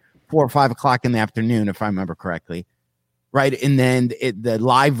Comic at 4 or 5 o'clock in the afternoon, if I remember correctly, right? And then the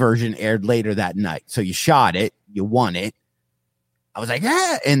live version aired later that night. So you shot it, you won it. I was like,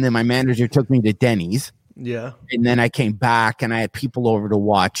 yeah. And then my manager took me to Denny's. Yeah. And then I came back and I had people over to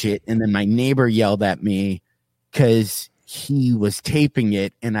watch it. And then my neighbor yelled at me because he was taping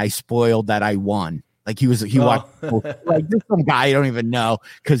it and I spoiled that I won. He watched this some guy I don't even know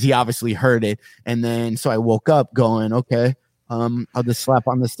because he obviously heard it. And then so I woke up going, okay, I'll just slap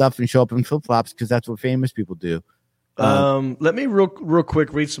on the stuff and show up in flip flops because that's what famous people do. Let me real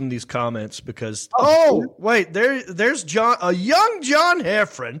quick read some of these comments because wait, there's a young John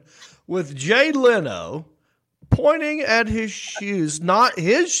Heffron with Jay Leno pointing at his shoes, not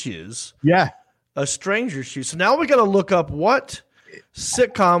his shoes. Yeah, a stranger's shoes. So now we got to look up what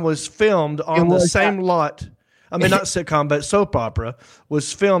sitcom was filmed on the same lot. I mean, not sitcom, but soap opera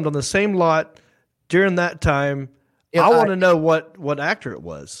was filmed on the same lot during that time. I want to know what actor it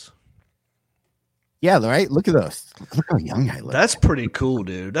was. Yeah, right. Look at those. Look how young I look. That's pretty cool,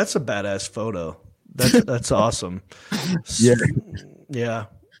 dude. That's a badass photo. That's awesome. Yeah.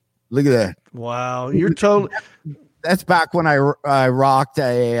 Look at that. Wow, you're totally. That's back when I rocked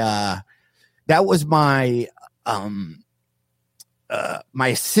a. That was my my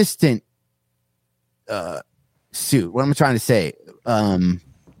assistant suit. What am I trying to say?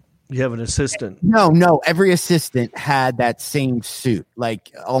 You have an assistant? No. Every assistant had that same suit.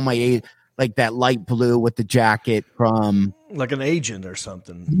 All my. That light blue with the jacket from like an agent or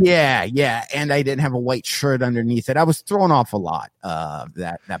something. Yeah. And I didn't have a white shirt underneath it. I was thrown off a lot.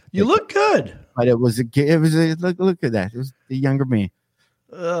 That you look good, but it was a look at that. It was the younger me.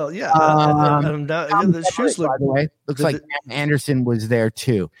 Oh yeah. The shoes look. By the way, looks like Anderson was there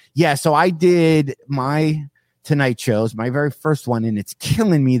too. Yeah. So I did my Tonight shows, my very first one, and it's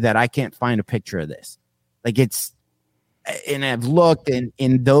killing me that I can't find a picture of this. And I've looked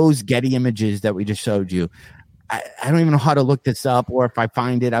in those Getty images that we just showed you. I don't even know how to look this up, or if I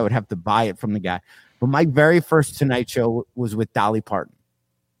find it, I would have to buy it from the guy. But my very first Tonight Show was with Dolly Parton.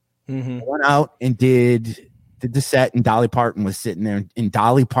 Mm-hmm. I went out and did the set, and Dolly Parton was sitting there, and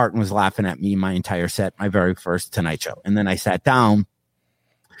Dolly Parton was laughing at me my entire set, my very first Tonight Show. And then I sat down,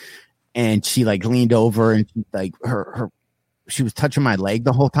 and she leaned over, and she was touching my leg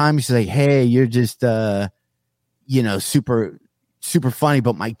the whole time. She's like, "Hey, you're just super, super funny."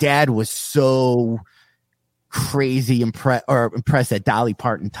 But my dad was so crazy impressed that Dolly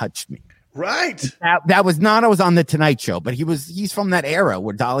Parton touched me. Right. That was not, I was on the Tonight Show, but he's from that era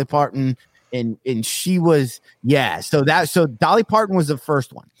where Dolly Parton and she was, yeah. So Dolly Parton was the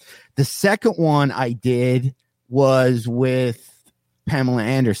first one. The second one I did was with Pamela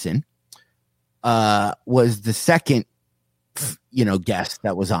Anderson, was the second, guest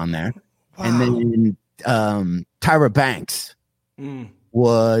that was on there. Wow. And then, Tyra Banks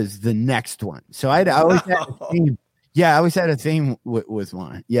was the next one. So I always had a theme. Yeah, I always had a theme with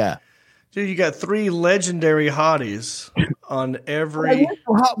one. Yeah. Dude, you got 3 legendary hotties on every.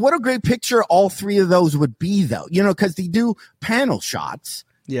 What a great picture all 3 of those would be, though. Because they do panel shots.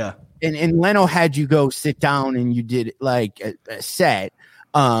 Yeah. And Leno had you go sit down and you did like a set.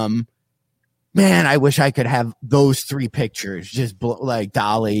 Man, I wish I could have those 3 pictures. Just like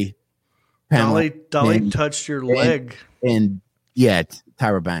Dolly. Dolly touched your leg. And yeah,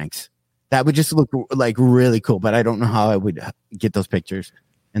 Tyra Banks. That would just look like really cool, but I don't know how I would get those pictures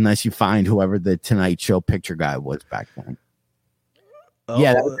unless you find whoever the Tonight Show picture guy was back then. Oh,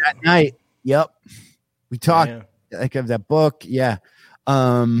 yeah, that was that night. Yep. We talked like of that book. Yeah.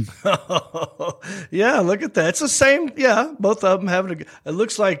 Yeah, look at that. It's the same. Yeah, both of them having it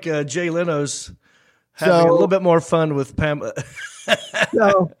looks like Jay Leno's having a little bit more fun with Pamela.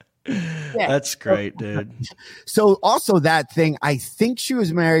 That's great, dude. So also that thing, I think she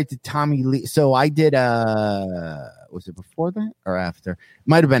was married to Tommy Lee. So I did was it before that or after?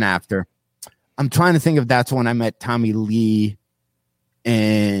 Might have been after. I'm trying to think if that's when I met Tommy Lee,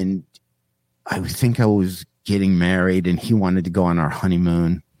 and I think I was getting married and he wanted to go on our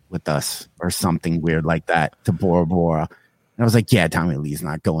honeymoon with us or something weird like that to Bora Bora. And I was like, yeah, Tommy Lee's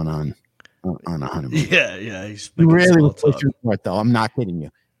not going on a honeymoon. Yeah. He's really was pushing for it, though. I'm not kidding you.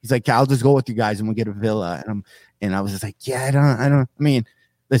 He's like, I'll just go with you guys and we'll get a villa. And I was just like, yeah, I don't. I mean,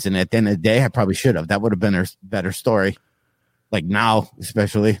 listen, at the end of the day, I probably should have. That would have been a better story. Like now,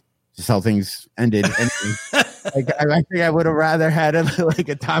 especially just how things ended. Like I think I would have rather had a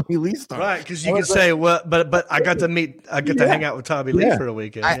Tommy Lee story. Right, because you can say, well, but I got to hang out with Tommy Lee for a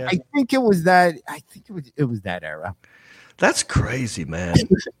weekend. I think it was that. I think it was that era. That's crazy, man.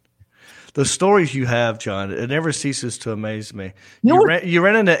 The stories you have, John, it never ceases to amaze me. You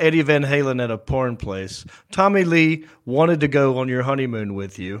ran into Eddie Van Halen at a porn place. Tommy Lee wanted to go on your honeymoon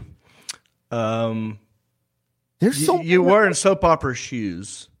with you. You were in soap opera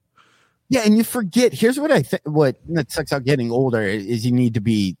shoes. Yeah, and you forget. Here's what I think. What that sucks out getting older is you need to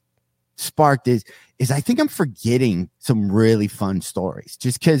be sparked. Is I think I'm forgetting some really fun stories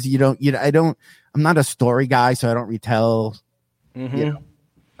just because I'm not a story guy, so I don't retell. Mm-hmm.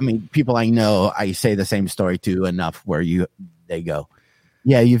 I mean, people I know, I say the same story to enough where they go,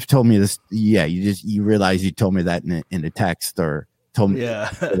 yeah, you've told me this. Yeah, you realize you told me that in a text or told me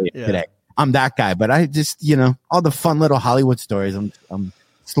today. I'm that guy, but I just all the fun little Hollywood stories I'm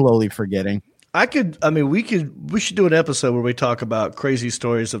slowly forgetting. We should do an episode where we talk about crazy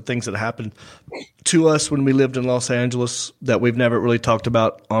stories of things that happened to us when we lived in Los Angeles that we've never really talked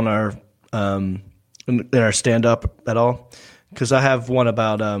about on our in our stand up at all. Because I have one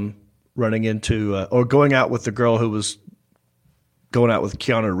about running into or going out with the girl who was going out with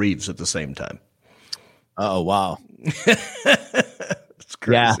Keanu Reeves at the same time. Oh, wow. It's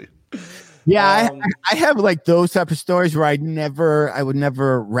crazy. Yeah, I have like those type of stories where I would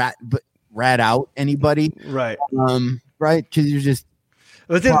never rat out anybody. Right. Right. Because you're just.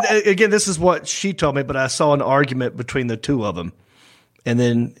 But then again, this is what she told me, but I saw an argument between the two of them. And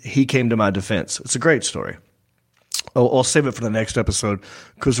then he came to my defense. It's a great story. I'll save it for the next episode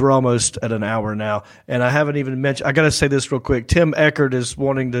because we're almost at an hour now. And I haven't even mentioned, I got to say this real quick. Tim Eckert is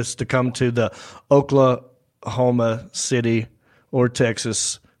wanting us to come to the Oklahoma City or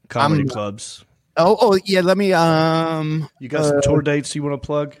Texas comedy clubs. Oh, yeah. Let me, you got some tour dates you want to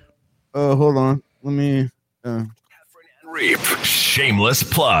plug? Hold on. Let me, Reap shameless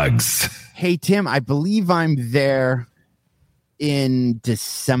plugs. Hey, Tim, I believe I'm there in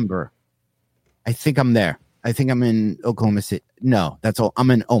December. I think I'm there. I think I'm in Oklahoma City. No, that's all. I'm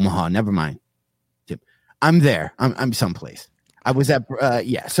in Omaha. Never mind. I'm there. I'm someplace. I was at,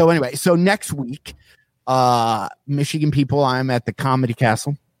 yeah. So anyway, so next week, Michigan people, I'm at the Comedy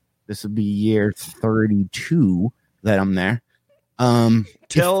Castle. This will be year 32 that I'm there.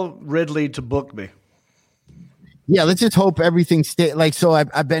 Tell Ridley to book me. Yeah, let's just hope everything stays. Like, so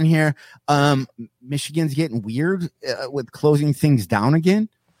I've been here. Michigan's getting weird with closing things down again.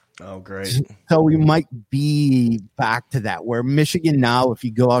 Oh, great. So we might be back to that where Michigan now, if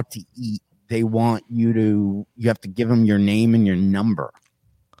you go out to eat, they want you have to give them your name and your number.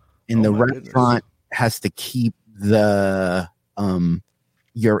 And the restaurant has to keep the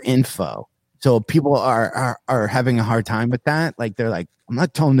your info. So people are having a hard time with that. Like they're like, I'm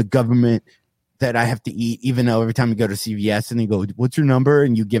not telling the government that I have to eat, even though every time you go to CVS and they go, what's your number?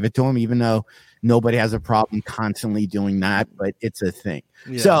 And you give it to them, even though nobody has a problem constantly doing that, but it's a thing.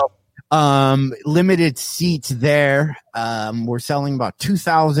 Yeah. So limited seats there. We're selling about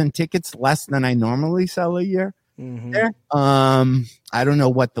 2,000 tickets, less than I normally sell a year. Mm-hmm. There. I don't know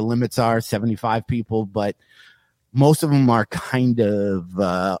what the limits are, 75 people, but most of them are kind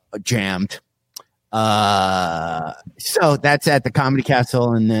of jammed. So that's at the Comedy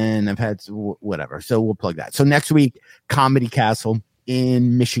Castle, and then I've had whatever. So we'll plug that. So next week, Comedy Castle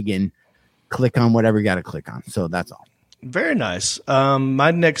in Michigan. Click on whatever you got to click on. So that's all. Very nice.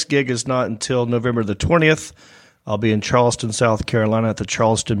 My next gig is not until November the 20th. I'll be in Charleston, South Carolina at the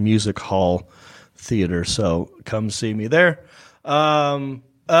Charleston Music Hall Theater. So come see me there.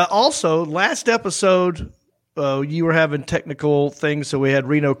 Also, last episode, you were having technical things, so we had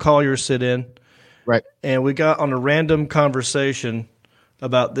Reno Collier sit in. Right. And we got on a random conversation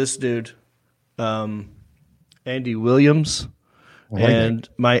about this dude, Andy Williams. And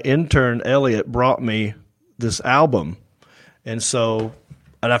my intern, Elliot, brought me this album. And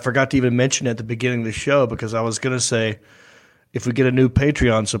I forgot to even mention it at the beginning of the show because I was going to say, if we get a new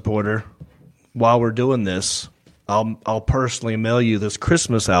Patreon supporter while we're doing this, I'll personally mail you this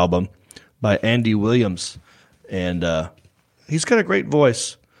Christmas album by Andy Williams. And he's got a great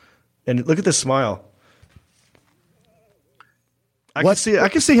voice. And look at this smile. I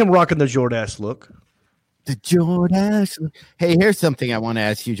can see him rocking the Jordache look. The Jordache. Hey, here's something I want to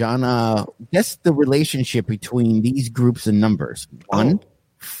ask you, John. Guess the relationship between these groups and numbers. 1,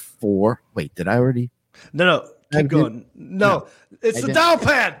 4. Wait, did I already? No. Keep going. No, it's the dial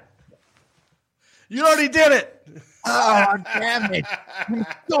pad. You already did it. Oh, damn it. I'm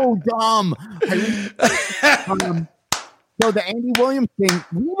so dumb. So the Andy Williams thing,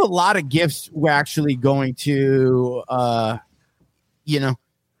 we have a lot of gifts we're actually going to,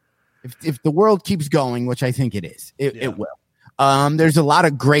 if the world keeps going, which I think it is, it will. There's a lot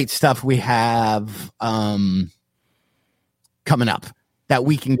of great stuff we have coming up that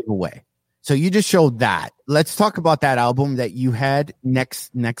we can give away. So you just showed that. Let's talk about that album that you had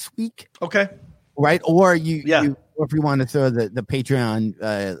next week. Okay. Right? Or or if you want to throw the Patreon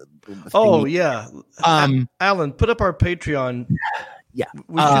thingy. Yeah. Alan, put up our Patreon. Yeah.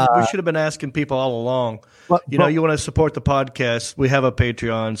 We should have been asking people all along. You want to support the podcast, we have a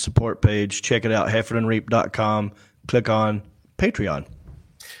Patreon support page. Check it out, heffernanreap.com. Click on Patreon.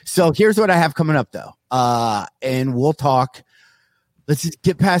 So here's what I have coming up, though. And we'll talk. Let's just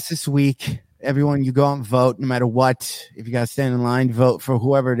get past this week. Everyone, you go out and vote no matter what. If you got to stand in line, vote for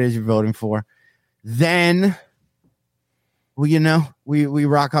whoever it is you're voting for. Then, we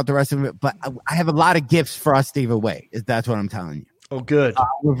rock out the rest of it. But I have a lot of gifts for us to give away. That's what I'm telling you. Oh, good.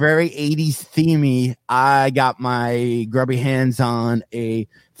 We're very 80s themey. I got my grubby hands on a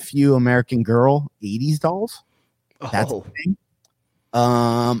few American Girl 80s dolls. That's the thing.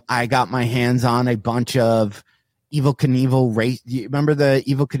 I got my hands on a bunch of Evel Knievel race. Do you remember the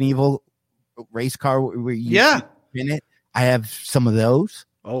Evel Knievel race car where you spin it? I have some of those.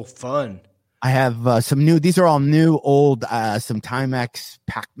 Oh, fun. I have some new. These are all new, old, some Timex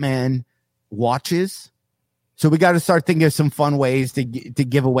Pac-Man watches. So we got to start thinking of some fun ways to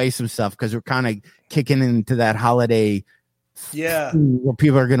give away some stuff because we're kind of kicking into that holiday. Yeah. Where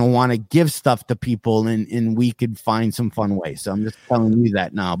people are going to want to give stuff to people and we could find some fun ways. So I'm just telling you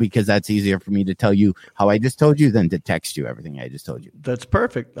that now because that's easier for me to tell you how I just told you than to text you everything I just told you. That's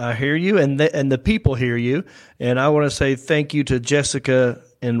perfect. I hear you and the people hear you. And I want to say thank you to Jessica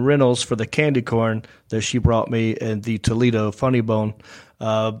and Reynolds for the candy corn that she brought me and the Toledo Funny Bone.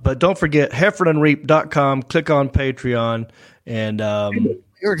 But don't forget heffernanreap.com. Click on Patreon and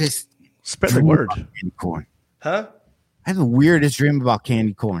you're just spread the word. Candy corn. Huh? I have the weirdest dream about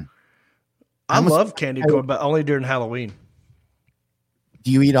candy corn. I love candy corn, but only during Halloween. Do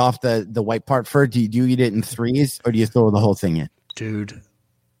you eat off the white part first? Do you eat it in threes or do you throw the whole thing in? Dude,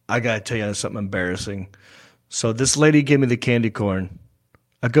 I got to tell you something embarrassing. So this lady gave me the candy corn.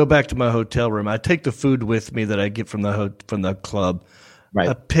 I go back to my hotel room. I take the food with me that I get from the club. Right.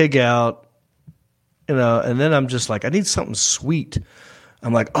 I pig out, and then I'm just like, I need something sweet.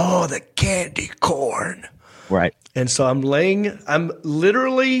 I'm like, oh, the candy corn. Right. And so I'm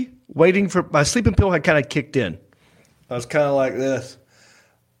literally waiting for my sleeping pill had kind of kicked in. I was kind of like this,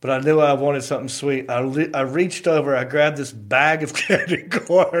 but I knew I wanted something sweet. I reached over, I grabbed this bag of candy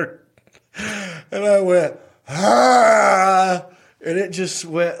corn, and I went, ah, and it just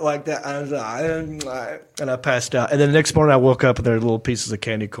went like that. And I passed out. And then the next morning I woke up and there were little pieces of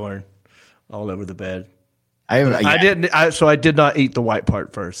candy corn all over the bed. I did not eat the white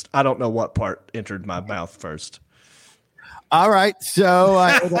part first. I don't know what part entered my mouth first. All right, so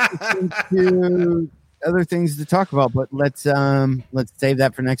I would like to think to other things to talk about, but let's save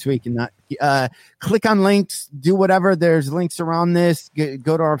that for next week and not click on links, do whatever. There's links around this.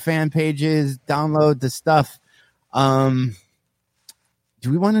 Go to our fan pages, download the stuff. Do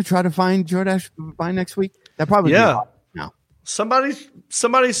we want to try to find Jordache by next week? That probably no. Somebody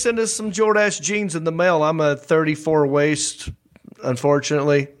send us some Jordache jeans in the mail. I'm a 34 waist,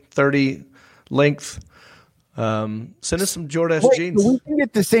 unfortunately. 30 length. Send us some Jordache jeans. We can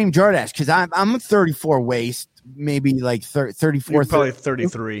get the same Jordache because I'm a 34 waist, maybe like 34. You're probably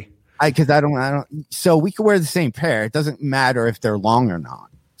 33. Because I don't. So we could wear the same pair. It doesn't matter if they're long or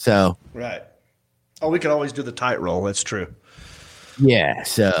not. So right. Oh, we could always do the tight roll. That's true. Yeah.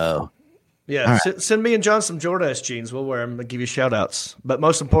 So. Yeah, right. Send me and John some Jordache jeans. We'll wear them and give you shout-outs. But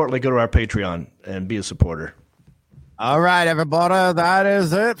most importantly, go to our Patreon and be a supporter. All right, everybody. That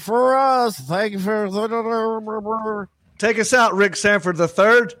is it for us. Thank you for... Take us out, Rick Sanford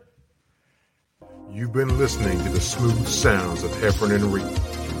III. You've been listening to the smooth sounds of Heffron and Reep.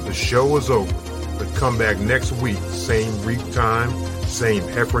 The show is over, but come back next week, same Reep time, same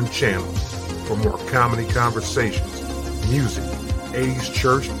Heffron channel, for more comedy conversations, music, 80s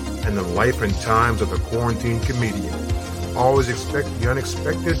church, and the life and times of the quarantine comedian. Always expect the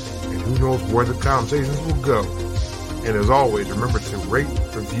unexpected, and who knows where the conversations will go. And as always, remember to rate,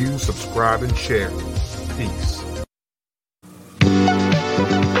 review, subscribe, and share. Peace.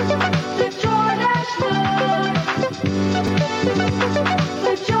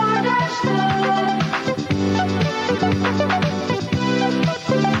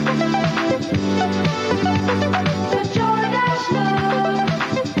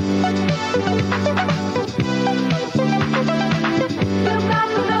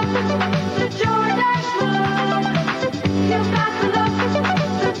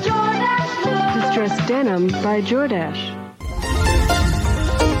 Distressed Denim by Jordache.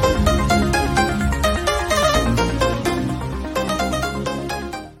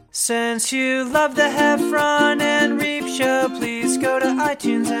 Since you love the Heffron and Reep show, please go to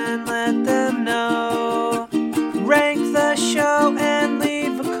iTunes and let them know. Rank the show and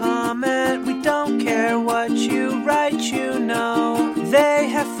leave a comment. We don't care what you write, you know. They,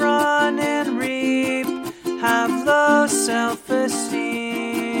 Heffron and Reep, have low self-esteem.